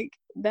 I'm like,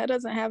 that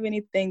doesn't have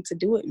anything to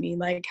do with me.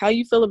 Like how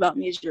you feel about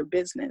me is your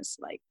business.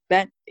 Like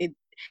that,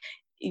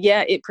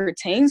 it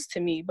pertains to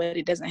me, but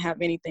it doesn't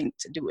have anything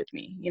to do with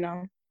me,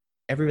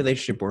 Every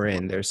relationship we're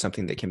in, there's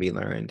something that can be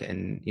learned.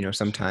 And,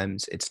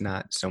 sometimes it's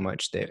not so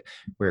much that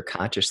we're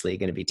consciously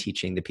going to be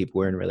teaching the people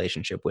we're in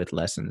relationship with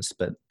lessons,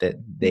 but that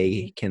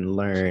they can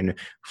learn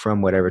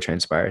from whatever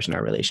transpires in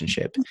our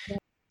relationship.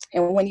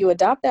 And when you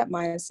adopt that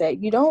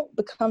mindset, you don't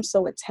become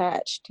so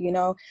attached, you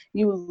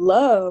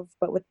love,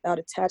 but without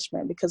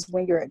attachment, because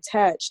when you're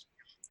attached,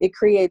 it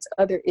creates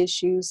other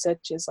issues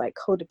such as like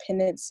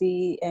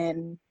codependency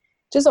and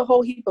just a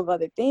whole heap of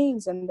other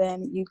things. And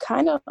then you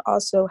kind of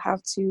also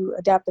have to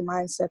adapt the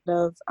mindset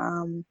of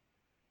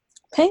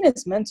pain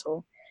is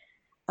mental.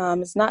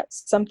 It's not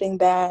something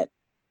that,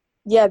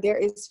 there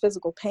is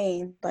physical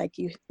pain, like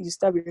you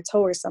stub your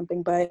toe or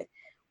something, but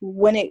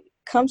when it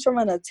comes from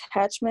an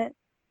attachment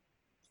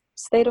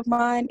state of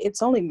mind,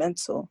 it's only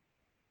mental.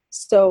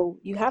 So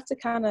you have to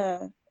kind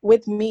of,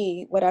 with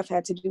me, what I've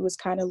had to do is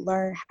kind of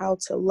learn how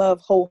to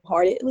love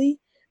wholeheartedly,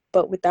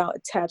 but without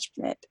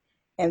attachment.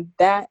 And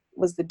that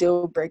was the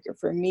deal breaker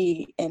for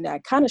me. And I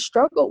kind of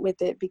struggled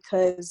with it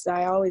because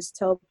I always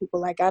tell people,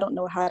 like, I don't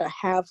know how to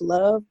have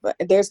love, but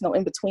there's no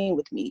in between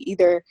with me.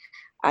 Either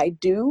I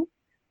do,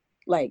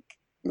 like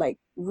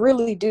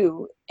really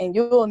do, and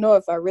you'll know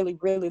if I really,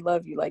 really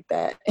love you like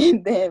that.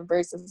 And then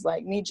versus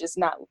like me just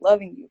not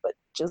loving you, but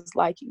just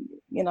liking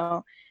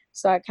you,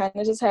 So I kind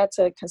of just had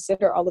to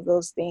consider all of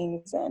those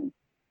things. And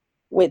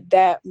with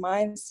that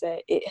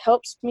mindset, it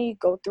helps me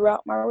go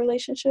throughout my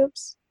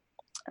relationships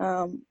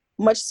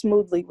much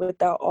smoothly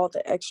without all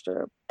the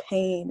extra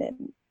pain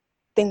and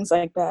things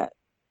like that.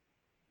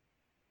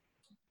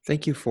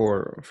 Thank you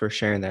for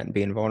sharing that and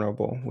being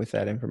vulnerable with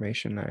that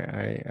information.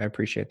 I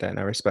appreciate that and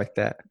I respect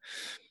that.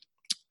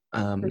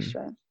 For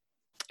sure.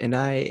 And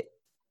I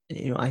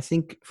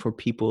think for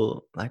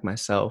people like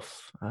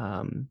myself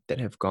that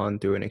have gone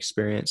through and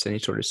experienced any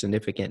sort of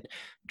significant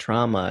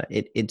trauma,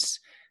 it's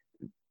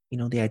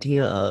the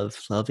idea of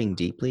loving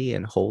deeply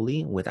and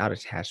wholly without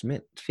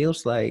attachment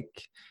feels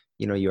like,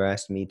 you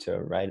asked me to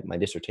write my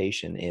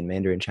dissertation in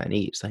Mandarin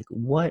Chinese. Like,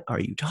 what are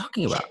you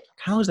talking about?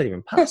 How is that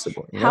even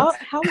possible? How is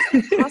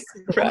it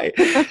possible? Right.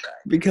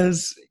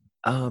 Because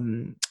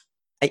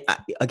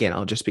again,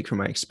 I'll just speak from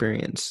my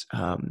experience,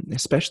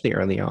 especially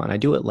early on. I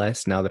do it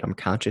less now that I'm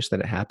conscious that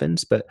it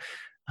happens, but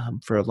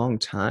for a long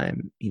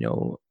time,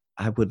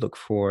 I would look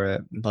for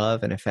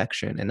love and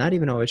affection, and not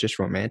even always just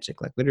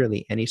romantic, like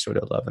literally any sort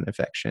of love and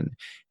affection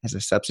as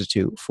a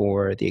substitute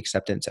for the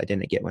acceptance I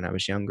didn't get when I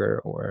was younger,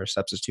 or a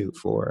substitute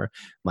for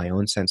my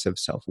own sense of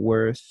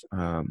self-worth,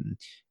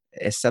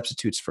 as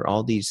substitutes for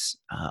all these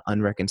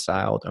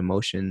unreconciled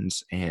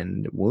emotions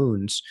and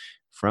wounds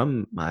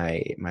from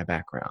my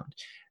background.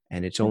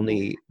 And it's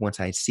only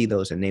once I see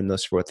those and name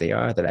those for what they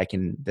are that I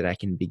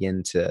can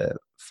begin to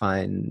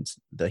find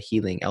the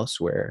healing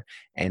elsewhere,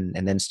 and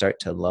then start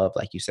to love,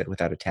 like you said,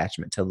 without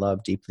attachment, to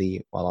love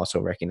deeply, while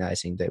also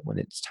recognizing that when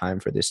it's time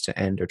for this to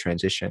end or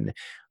transition,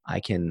 I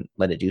can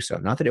let it do so.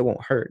 Not that it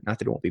won't hurt, not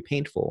that it won't be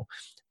painful,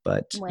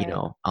 but Right.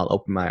 I'll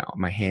open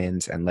my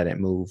hands and let it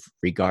move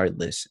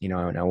regardless.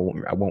 And I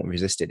won't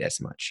resist it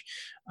as much.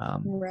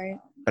 Right.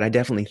 But I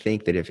definitely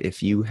think that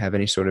if you have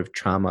any sort of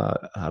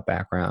trauma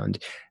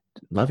background,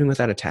 loving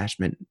without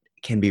attachment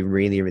can be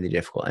really, really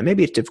difficult. And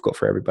maybe it's difficult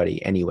for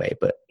everybody anyway,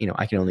 but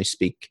I can only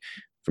speak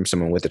from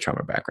someone with a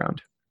trauma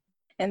background.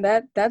 And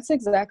that's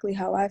exactly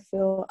how I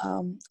feel.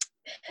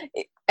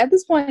 At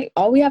this point,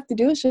 all we have to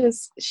do is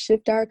just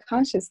shift our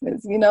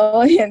consciousness,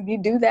 and you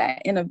do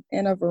that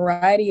in a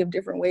variety of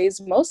different ways,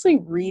 mostly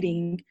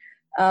reading.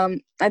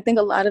 I think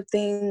a lot of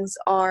things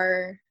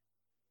are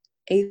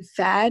a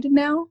fad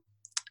now.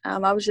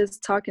 I was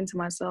just talking to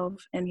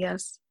myself, and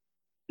yes,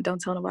 don't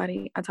tell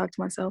nobody, I talk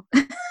to myself.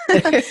 But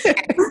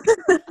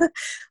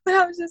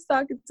I was just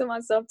talking to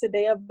myself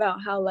today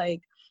about how I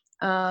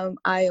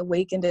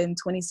awakened in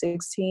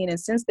 2016, and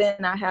since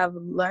then I have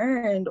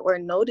learned or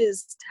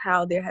noticed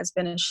how there has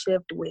been a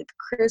shift with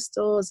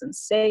crystals and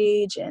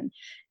sage, and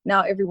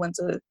now everyone's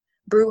a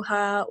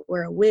bruja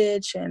or a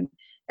witch, and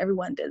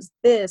everyone does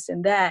this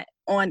and that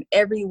on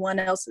everyone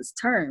else's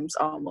terms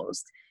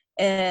almost.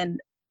 And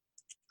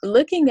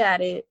looking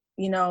at it,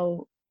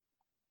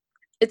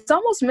 it's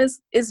almost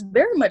it's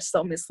very much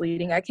so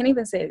misleading. I can't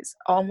even say it's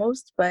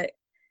almost, but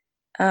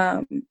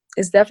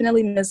it's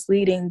definitely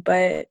misleading.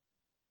 But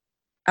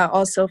I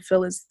also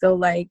feel as though,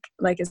 like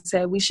I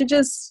said, we should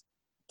just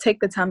take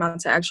the time out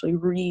to actually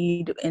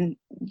read and,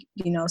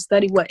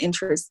 study what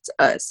interests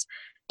us.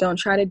 Don't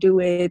try to do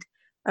it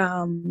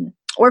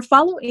or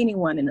follow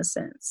anyone in a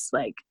sense.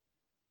 Like,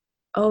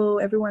 oh,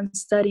 everyone's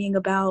studying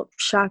about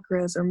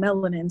chakras or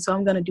melanin, so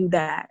I'm going to do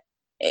that.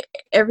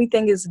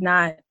 Everything is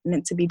not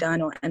meant to be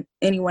done on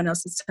anyone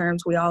else's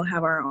terms. We all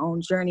have our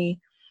own journey.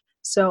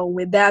 So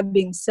with that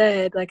being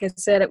said, like I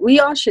said, we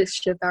all should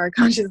shift our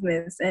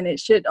consciousness, and it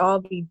should all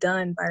be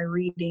done by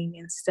reading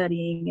and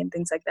studying and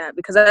things like that,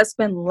 because I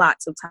spend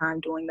lots of time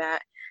doing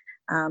that.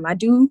 I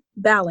do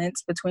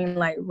balance between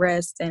like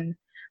rest and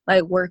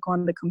like work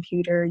on the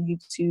computer,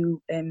 YouTube,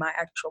 and my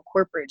actual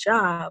corporate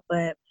job.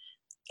 But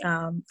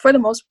for the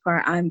most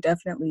part, I'm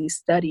definitely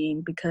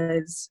studying,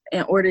 because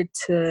in order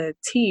to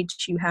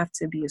teach, you have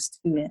to be a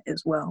student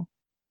as well.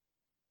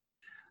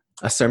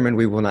 A sermon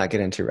we will not get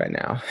into right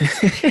now.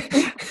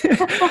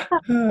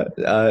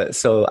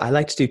 So I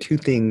like to do two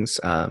things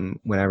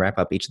when I wrap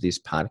up each of these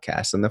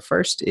podcasts. And the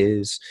first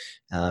is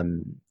I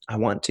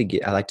like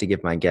to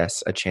give my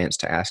guests a chance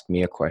to ask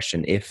me a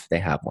question if they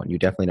have one. You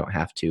definitely don't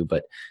have to,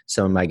 but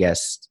some of my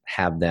guests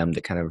have them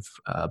to kind of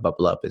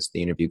bubble up as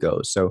the interview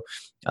goes. So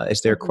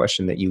is there a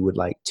question that you would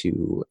like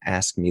to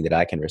ask me that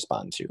I can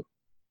respond to?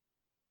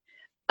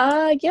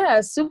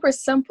 Yeah, super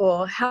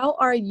simple. How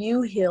are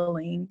you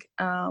healing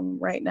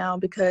right now?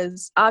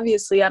 Because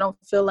obviously I don't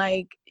feel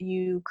like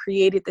you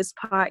created this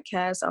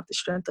podcast off the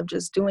strength of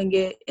just doing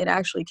it. It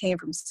actually came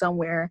from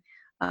somewhere.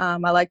 I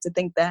like to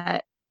think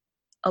that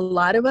a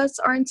lot of us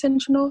are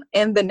intentional,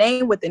 and the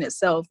name within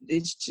itself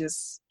is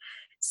just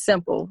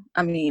simple.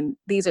 I mean,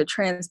 these are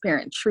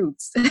transparent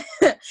truths,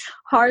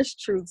 harsh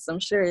truths, I'm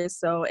sure.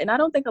 So, and I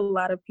don't think a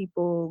lot of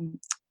people,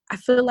 I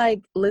feel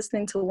like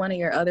listening to one of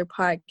your other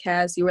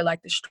podcasts, you were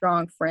like the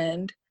strong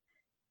friend.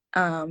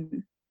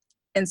 And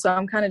so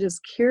I'm kind of just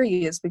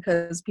curious,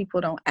 because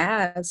people don't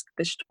ask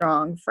the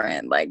strong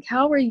friend, like,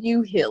 how are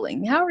you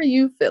healing? How are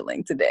you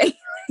feeling today?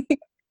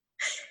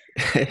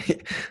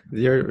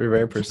 You're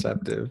very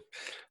perceptive.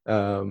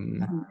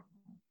 Though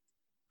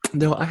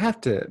I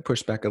have to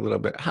push back a little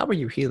bit. How are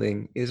you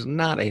healing is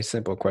not a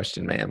simple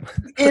question, ma'am.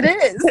 It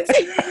is.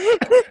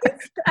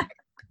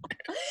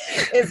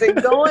 Is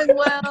it going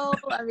well?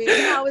 I mean,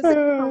 how is it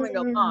coming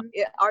along?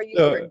 Are you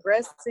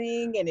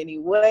progressing in any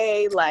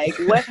way? Like,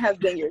 what have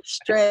been your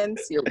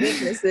strengths, your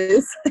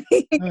weaknesses?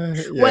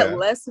 What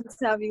lessons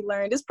have you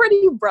learned? It's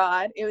pretty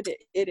broad. It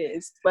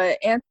is. But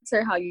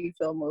answer how you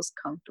feel most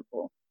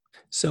comfortable.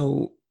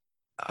 So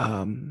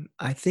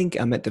I think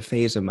I'm at the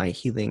phase of my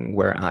healing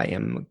where I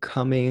am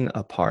coming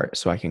apart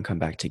so I can come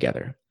back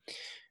together.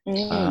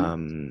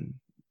 I've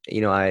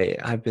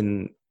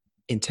been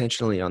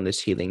intentionally on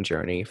this healing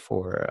journey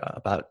for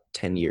about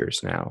 10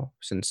 years now,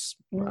 since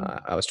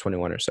I was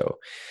 21 or so.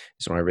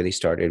 Is when I really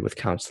started with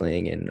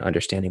counseling and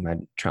understanding my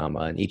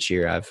trauma. And each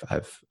year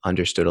I've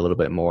understood a little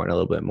bit more and a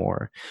little bit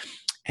more.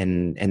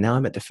 And now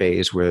I'm at the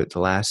phase where the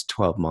last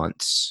 12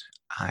 months,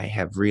 I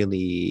have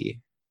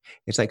really,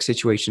 it's like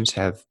situations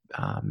have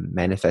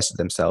manifested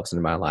themselves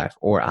in my life,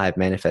 or I've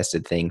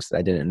manifested things that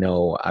I didn't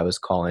know I was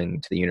calling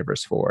to the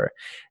universe for,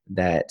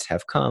 that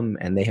have come,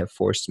 and they have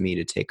forced me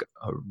to take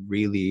a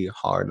really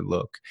hard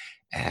look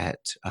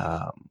at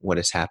what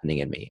is happening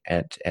in me,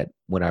 at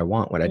what I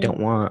want, what I don't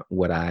want,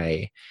 what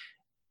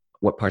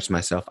parts of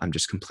myself I'm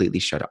just completely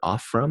shut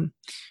off from,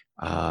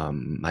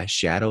 my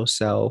shadow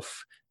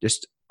self,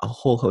 just a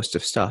whole host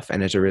of stuff.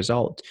 And as a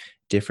result,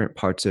 different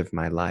parts of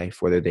my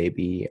life, whether they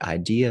be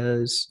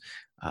ideas,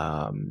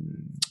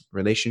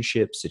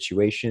 relationships,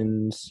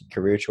 situations,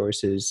 career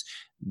choices,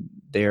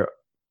 they're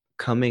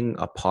coming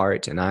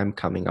apart, and I'm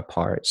coming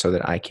apart so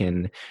that I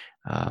can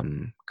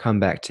come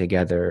back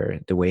together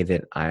the way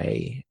that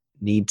I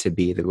need to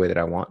be, the way that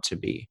I want to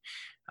be.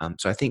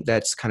 So I think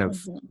that's kind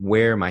of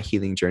where my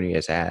healing journey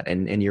is at.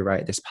 And you're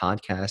right, this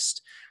podcast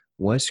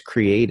was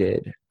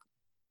created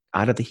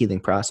out of the healing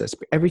process.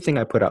 Everything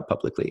I put out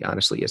publicly,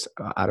 honestly, is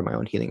out of my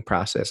own healing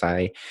process.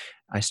 I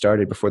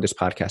started, before this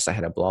podcast, I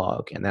had a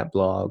blog, and that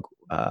blog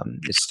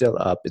is still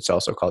up. It's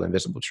also called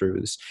Invisible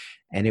Truths.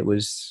 And it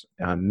was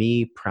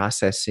me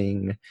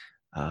processing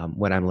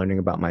what I'm learning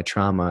about my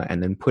trauma,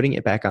 and then putting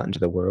it back out into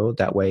the world.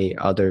 That way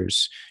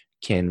others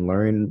can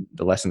learn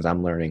the lessons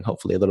I'm learning,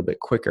 hopefully a little bit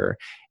quicker.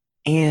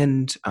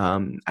 And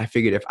I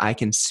figured if I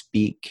can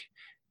speak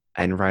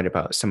and write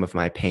about some of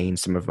my pain,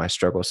 some of my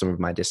struggle, some of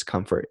my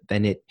discomfort,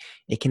 then it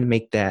can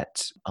make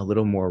that a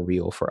little more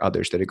real for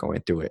others that are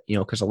going through it.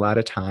 Because a lot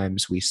of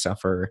times we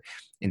suffer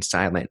in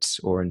silence,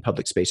 or in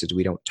public spaces.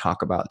 We don't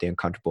talk about the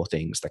uncomfortable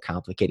things, the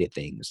complicated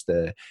things,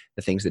 the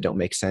things that don't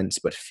make sense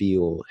but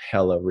feel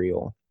hella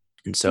real.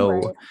 And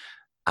so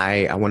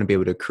Right. I want to be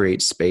able to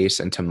create space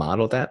and to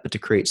model that, but to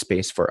create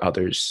space for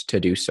others to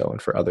do so,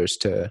 and for others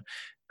to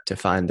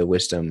find the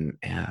wisdom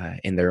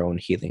in their own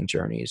healing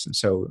journeys. And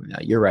so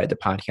you're right, the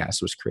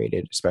podcast was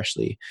created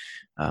especially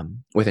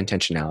with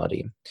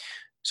intentionality.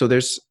 So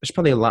there's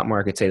probably a lot more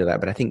I could say to that,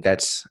 but I think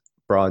that's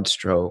broad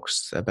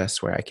strokes the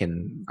best way I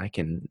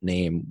can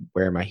name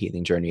where my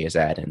healing journey is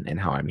at, and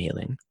how I'm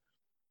healing.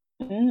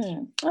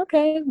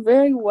 Okay,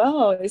 very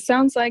well. It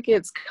sounds like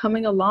it's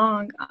coming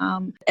along,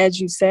 as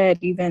you said,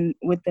 even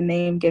with the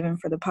name given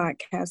for the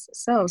podcast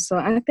itself. So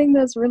I think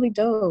that's really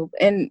dope.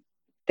 And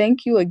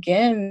thank you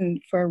again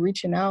for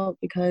reaching out,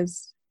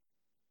 because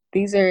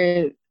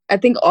I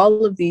think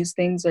all of these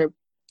things are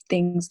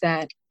things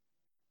that,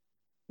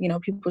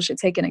 people should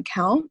take into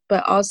account,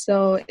 but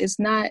also it's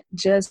not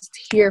just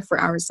here for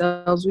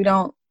ourselves. We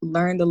don't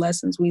learn the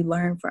lessons we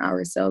learn for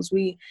ourselves.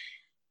 We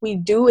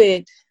do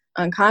it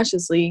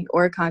unconsciously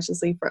or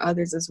consciously for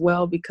others as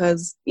well,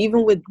 because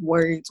even with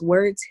words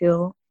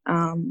heal.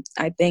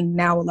 I think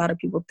now a lot of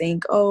people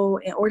think, oh,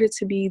 in order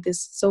to be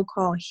this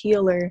so-called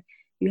healer,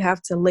 you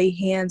have to lay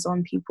hands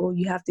on people,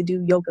 you have to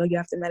do yoga, you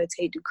have to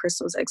meditate, do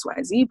crystals,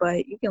 XYZ,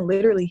 but you can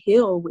literally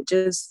heal with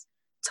just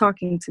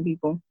talking to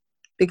people,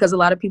 because a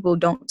lot of people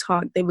don't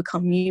talk. They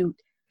become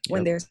mute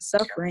when they're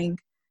suffering,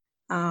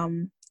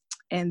 and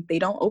they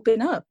don't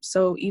open up.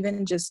 So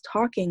even just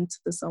talking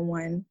to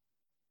someone,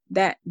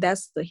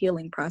 that's the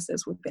healing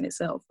process within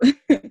itself.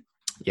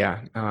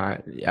 Yeah,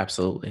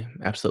 absolutely.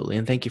 Absolutely.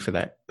 And thank you for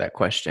that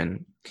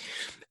question.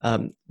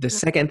 The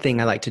second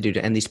thing I like to do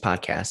to end these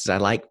podcasts is I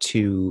like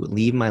to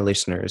leave my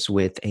listeners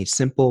with a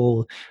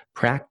simple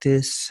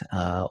practice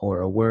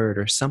or a word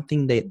or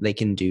something that they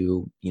can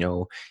do,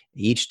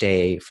 each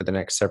day for the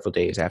next several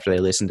days after they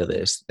listen to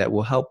this, that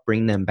will help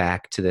bring them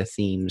back to the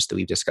themes that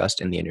we've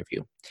discussed in the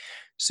interview.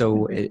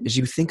 So as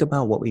you think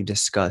about what we've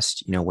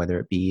discussed, whether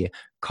it be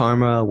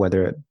karma,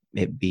 whether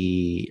it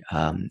be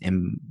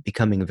in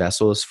becoming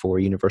vessels for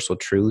universal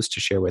truths to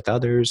share with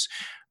others,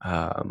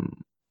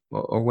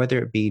 or whether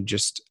it be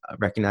just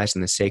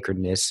recognizing the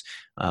sacredness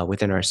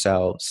within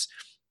ourselves,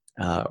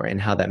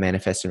 and how that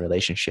manifests in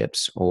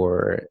relationships,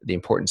 or the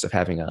importance of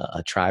having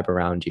a tribe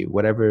around you,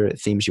 whatever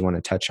themes you want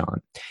to touch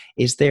on.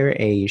 Is there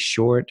a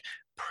short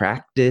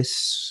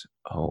practice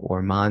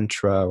or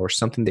mantra or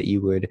something that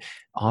you would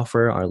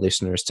offer our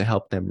listeners to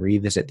help them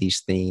revisit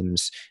these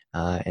themes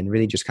and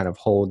really just kind of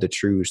hold the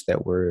truths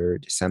that were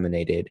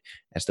disseminated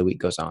as the week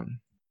goes on?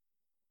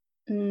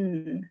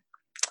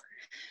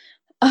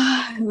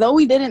 Though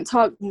we didn't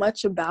talk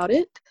much about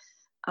it,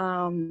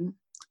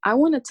 I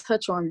want to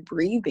touch on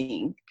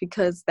breathing,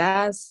 because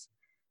that's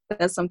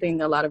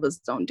something a lot of us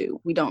don't do.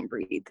 We don't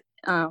breathe.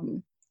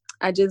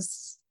 I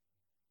just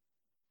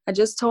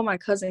told my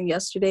cousin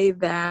yesterday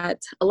that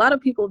a lot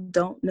of people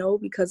don't know,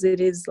 because it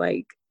is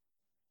like,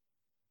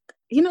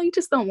 you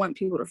just don't want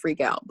people to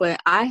freak out. But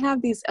I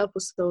have these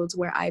episodes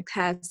where I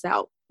pass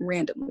out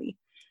randomly,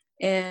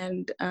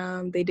 and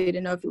they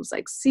didn't know if it was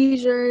like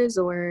seizures,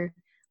 or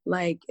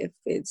like if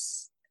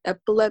it's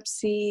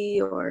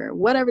epilepsy, or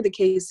whatever the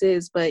case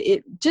is. But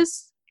it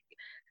just,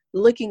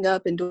 looking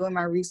up and doing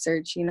my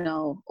research,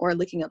 or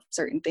looking up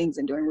certain things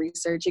and doing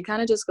research, it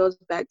kind of just goes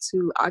back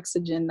to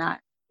oxygen not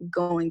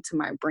going to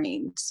my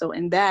brain. So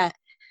in that,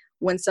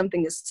 when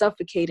something is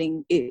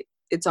suffocating,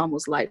 it's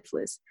almost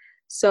lifeless.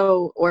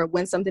 So, or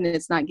when something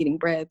is not getting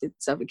breath,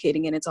 it's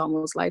suffocating and it's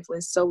almost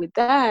lifeless. So with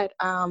that,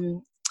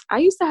 I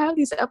used to have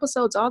these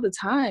episodes all the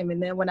time.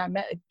 And then when I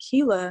met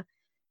Akila,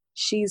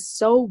 she's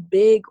so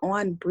big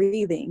on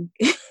breathing.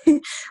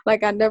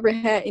 Like, I never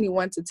had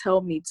anyone to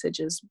tell me to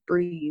just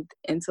breathe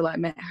until I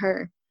met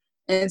her.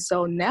 And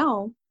so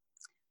now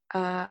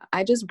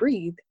I just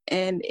breathe,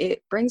 and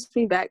it brings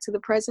me back to the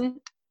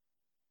present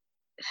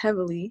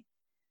heavily.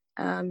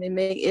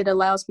 It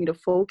allows me to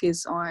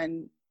focus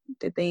on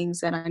the things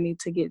that I need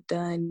to get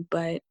done,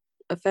 but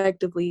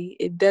effectively,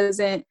 it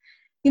doesn't,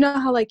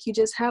 how like you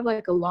just have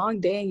like a long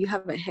day and you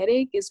have a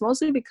headache. It's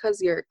mostly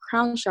because your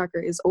crown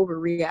chakra is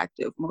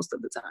overreactive most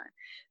of the time.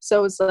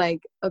 So it's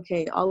like,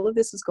 okay, all of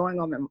this is going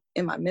on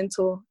in my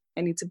mental.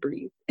 I need to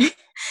breathe.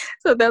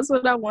 So that's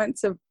what I want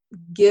to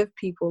give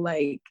people,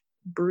 like,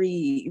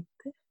 breathe.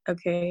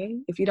 Okay,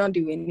 if you don't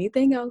do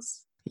anything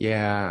else.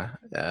 Yeah,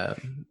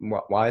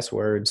 wise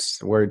words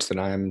that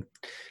I'm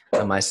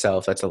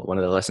myself. That's one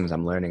of the lessons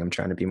I'm learning. I'm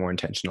trying to be more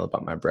intentional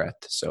about my breath.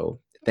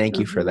 So thank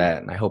you for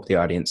that. And I hope the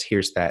audience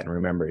hears that and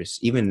remembers,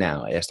 even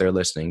now as they're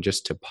listening,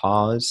 just to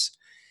pause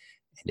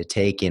and to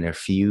take in a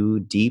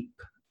few deep,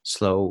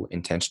 slow,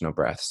 intentional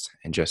breaths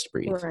and just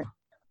breathe. Right.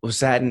 Well,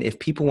 Satin, if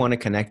people want to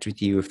connect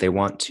with you, if they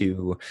want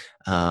to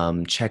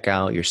check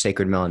out your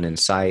Sacred Melanin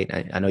site,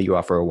 I know you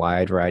offer a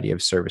wide variety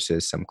of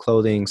services, some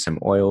clothing, some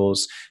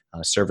oils,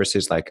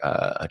 services like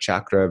a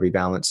chakra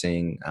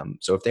rebalancing.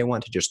 So if they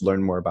want to just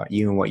learn more about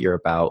you and what you're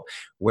about,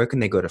 where can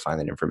they go to find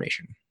that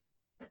information?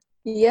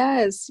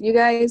 Yes, you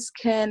guys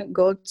can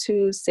go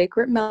to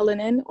Sacred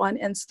Melanin on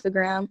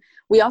Instagram.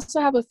 We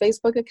also have a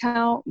Facebook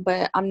account,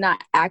 but I'm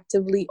not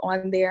actively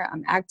on there.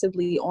 I'm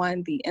actively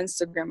on the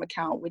Instagram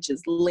account, which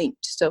is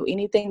linked. So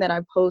anything that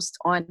I post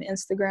on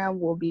Instagram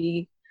will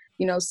be,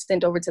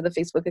 sent over to the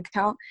Facebook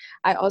account.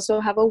 I also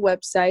have a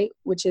website,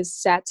 which is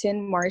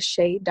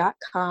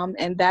satinmarche.com,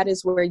 and that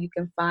is where you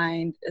can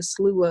find a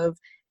slew of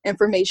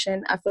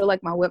information. I feel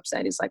like my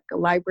website is like a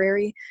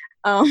library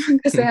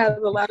because it has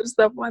a lot of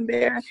stuff on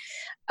there.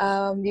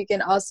 You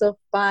can also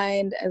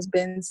find, as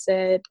Ben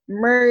said,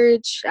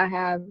 merch. I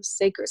have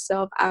sacred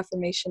self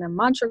affirmation and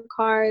mantra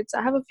cards.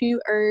 I have a few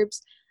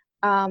herbs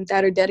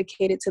that are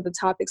dedicated to the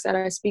topics that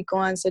I speak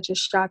on, such as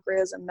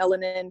chakras and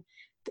melanin,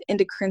 the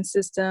endocrine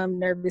system,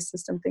 nervous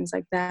system, things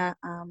like that.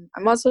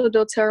 I'm also a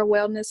doTERRA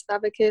wellness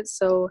advocate,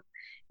 so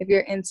if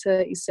you're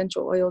into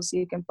essential oils,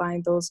 you can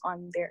find those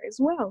on there as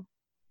well.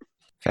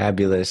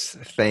 Fabulous.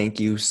 Thank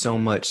you so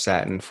much,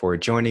 Satin, for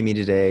joining me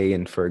today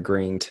and for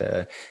agreeing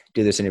to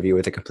do this interview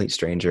with a complete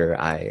stranger.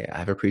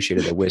 I've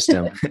appreciated the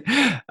wisdom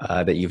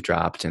that you've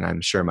dropped, and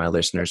I'm sure my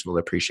listeners will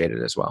appreciate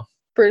it as well.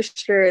 For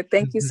sure.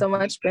 Thank you so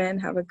much, Ben.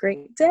 Have a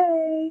great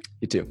day.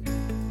 You too.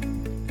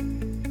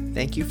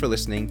 Thank you for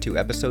listening to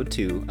episode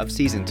 2 of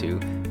season 2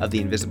 of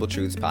the Invisible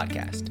Truths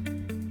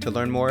podcast. To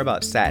learn more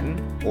about Satin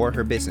or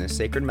her business,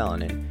 Sacred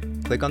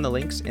Melanin, click on the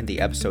links in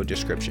the episode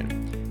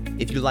description.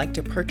 If you'd like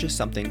to purchase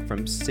something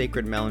from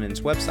Sacred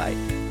Melanin's website,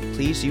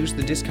 please use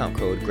the discount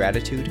code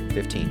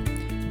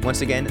GRATITUDE15.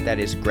 Once again, that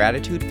is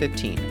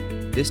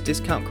GRATITUDE15. This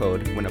discount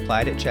code, when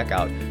applied at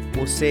checkout,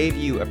 will save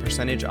you a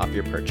percentage off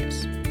your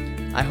purchase.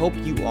 I hope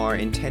you are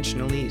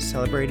intentionally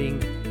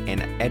celebrating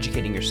and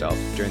educating yourself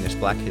during this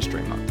Black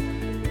History Month.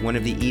 One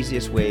of the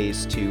easiest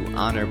ways to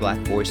honor Black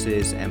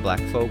voices and Black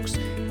folks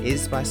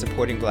is by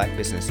supporting Black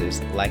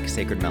businesses like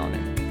Sacred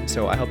Melanin.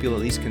 So I hope you'll at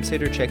least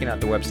consider checking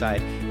out the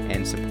website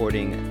and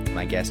supporting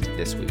my guest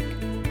this week.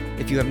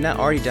 If you have not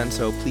already done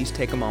so, please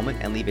take a moment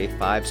and leave a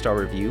 5-star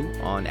review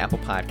on Apple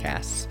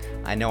Podcasts.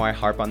 I know I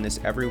harp on this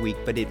every week,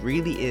 but it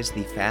really is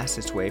the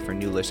fastest way for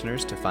new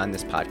listeners to find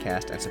this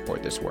podcast and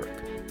support this work.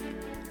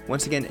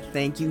 Once again,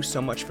 thank you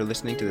so much for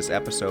listening to this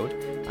episode.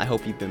 I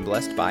hope you've been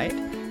blessed by it.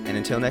 And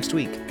until next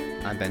week,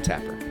 I'm Ben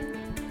Tapper.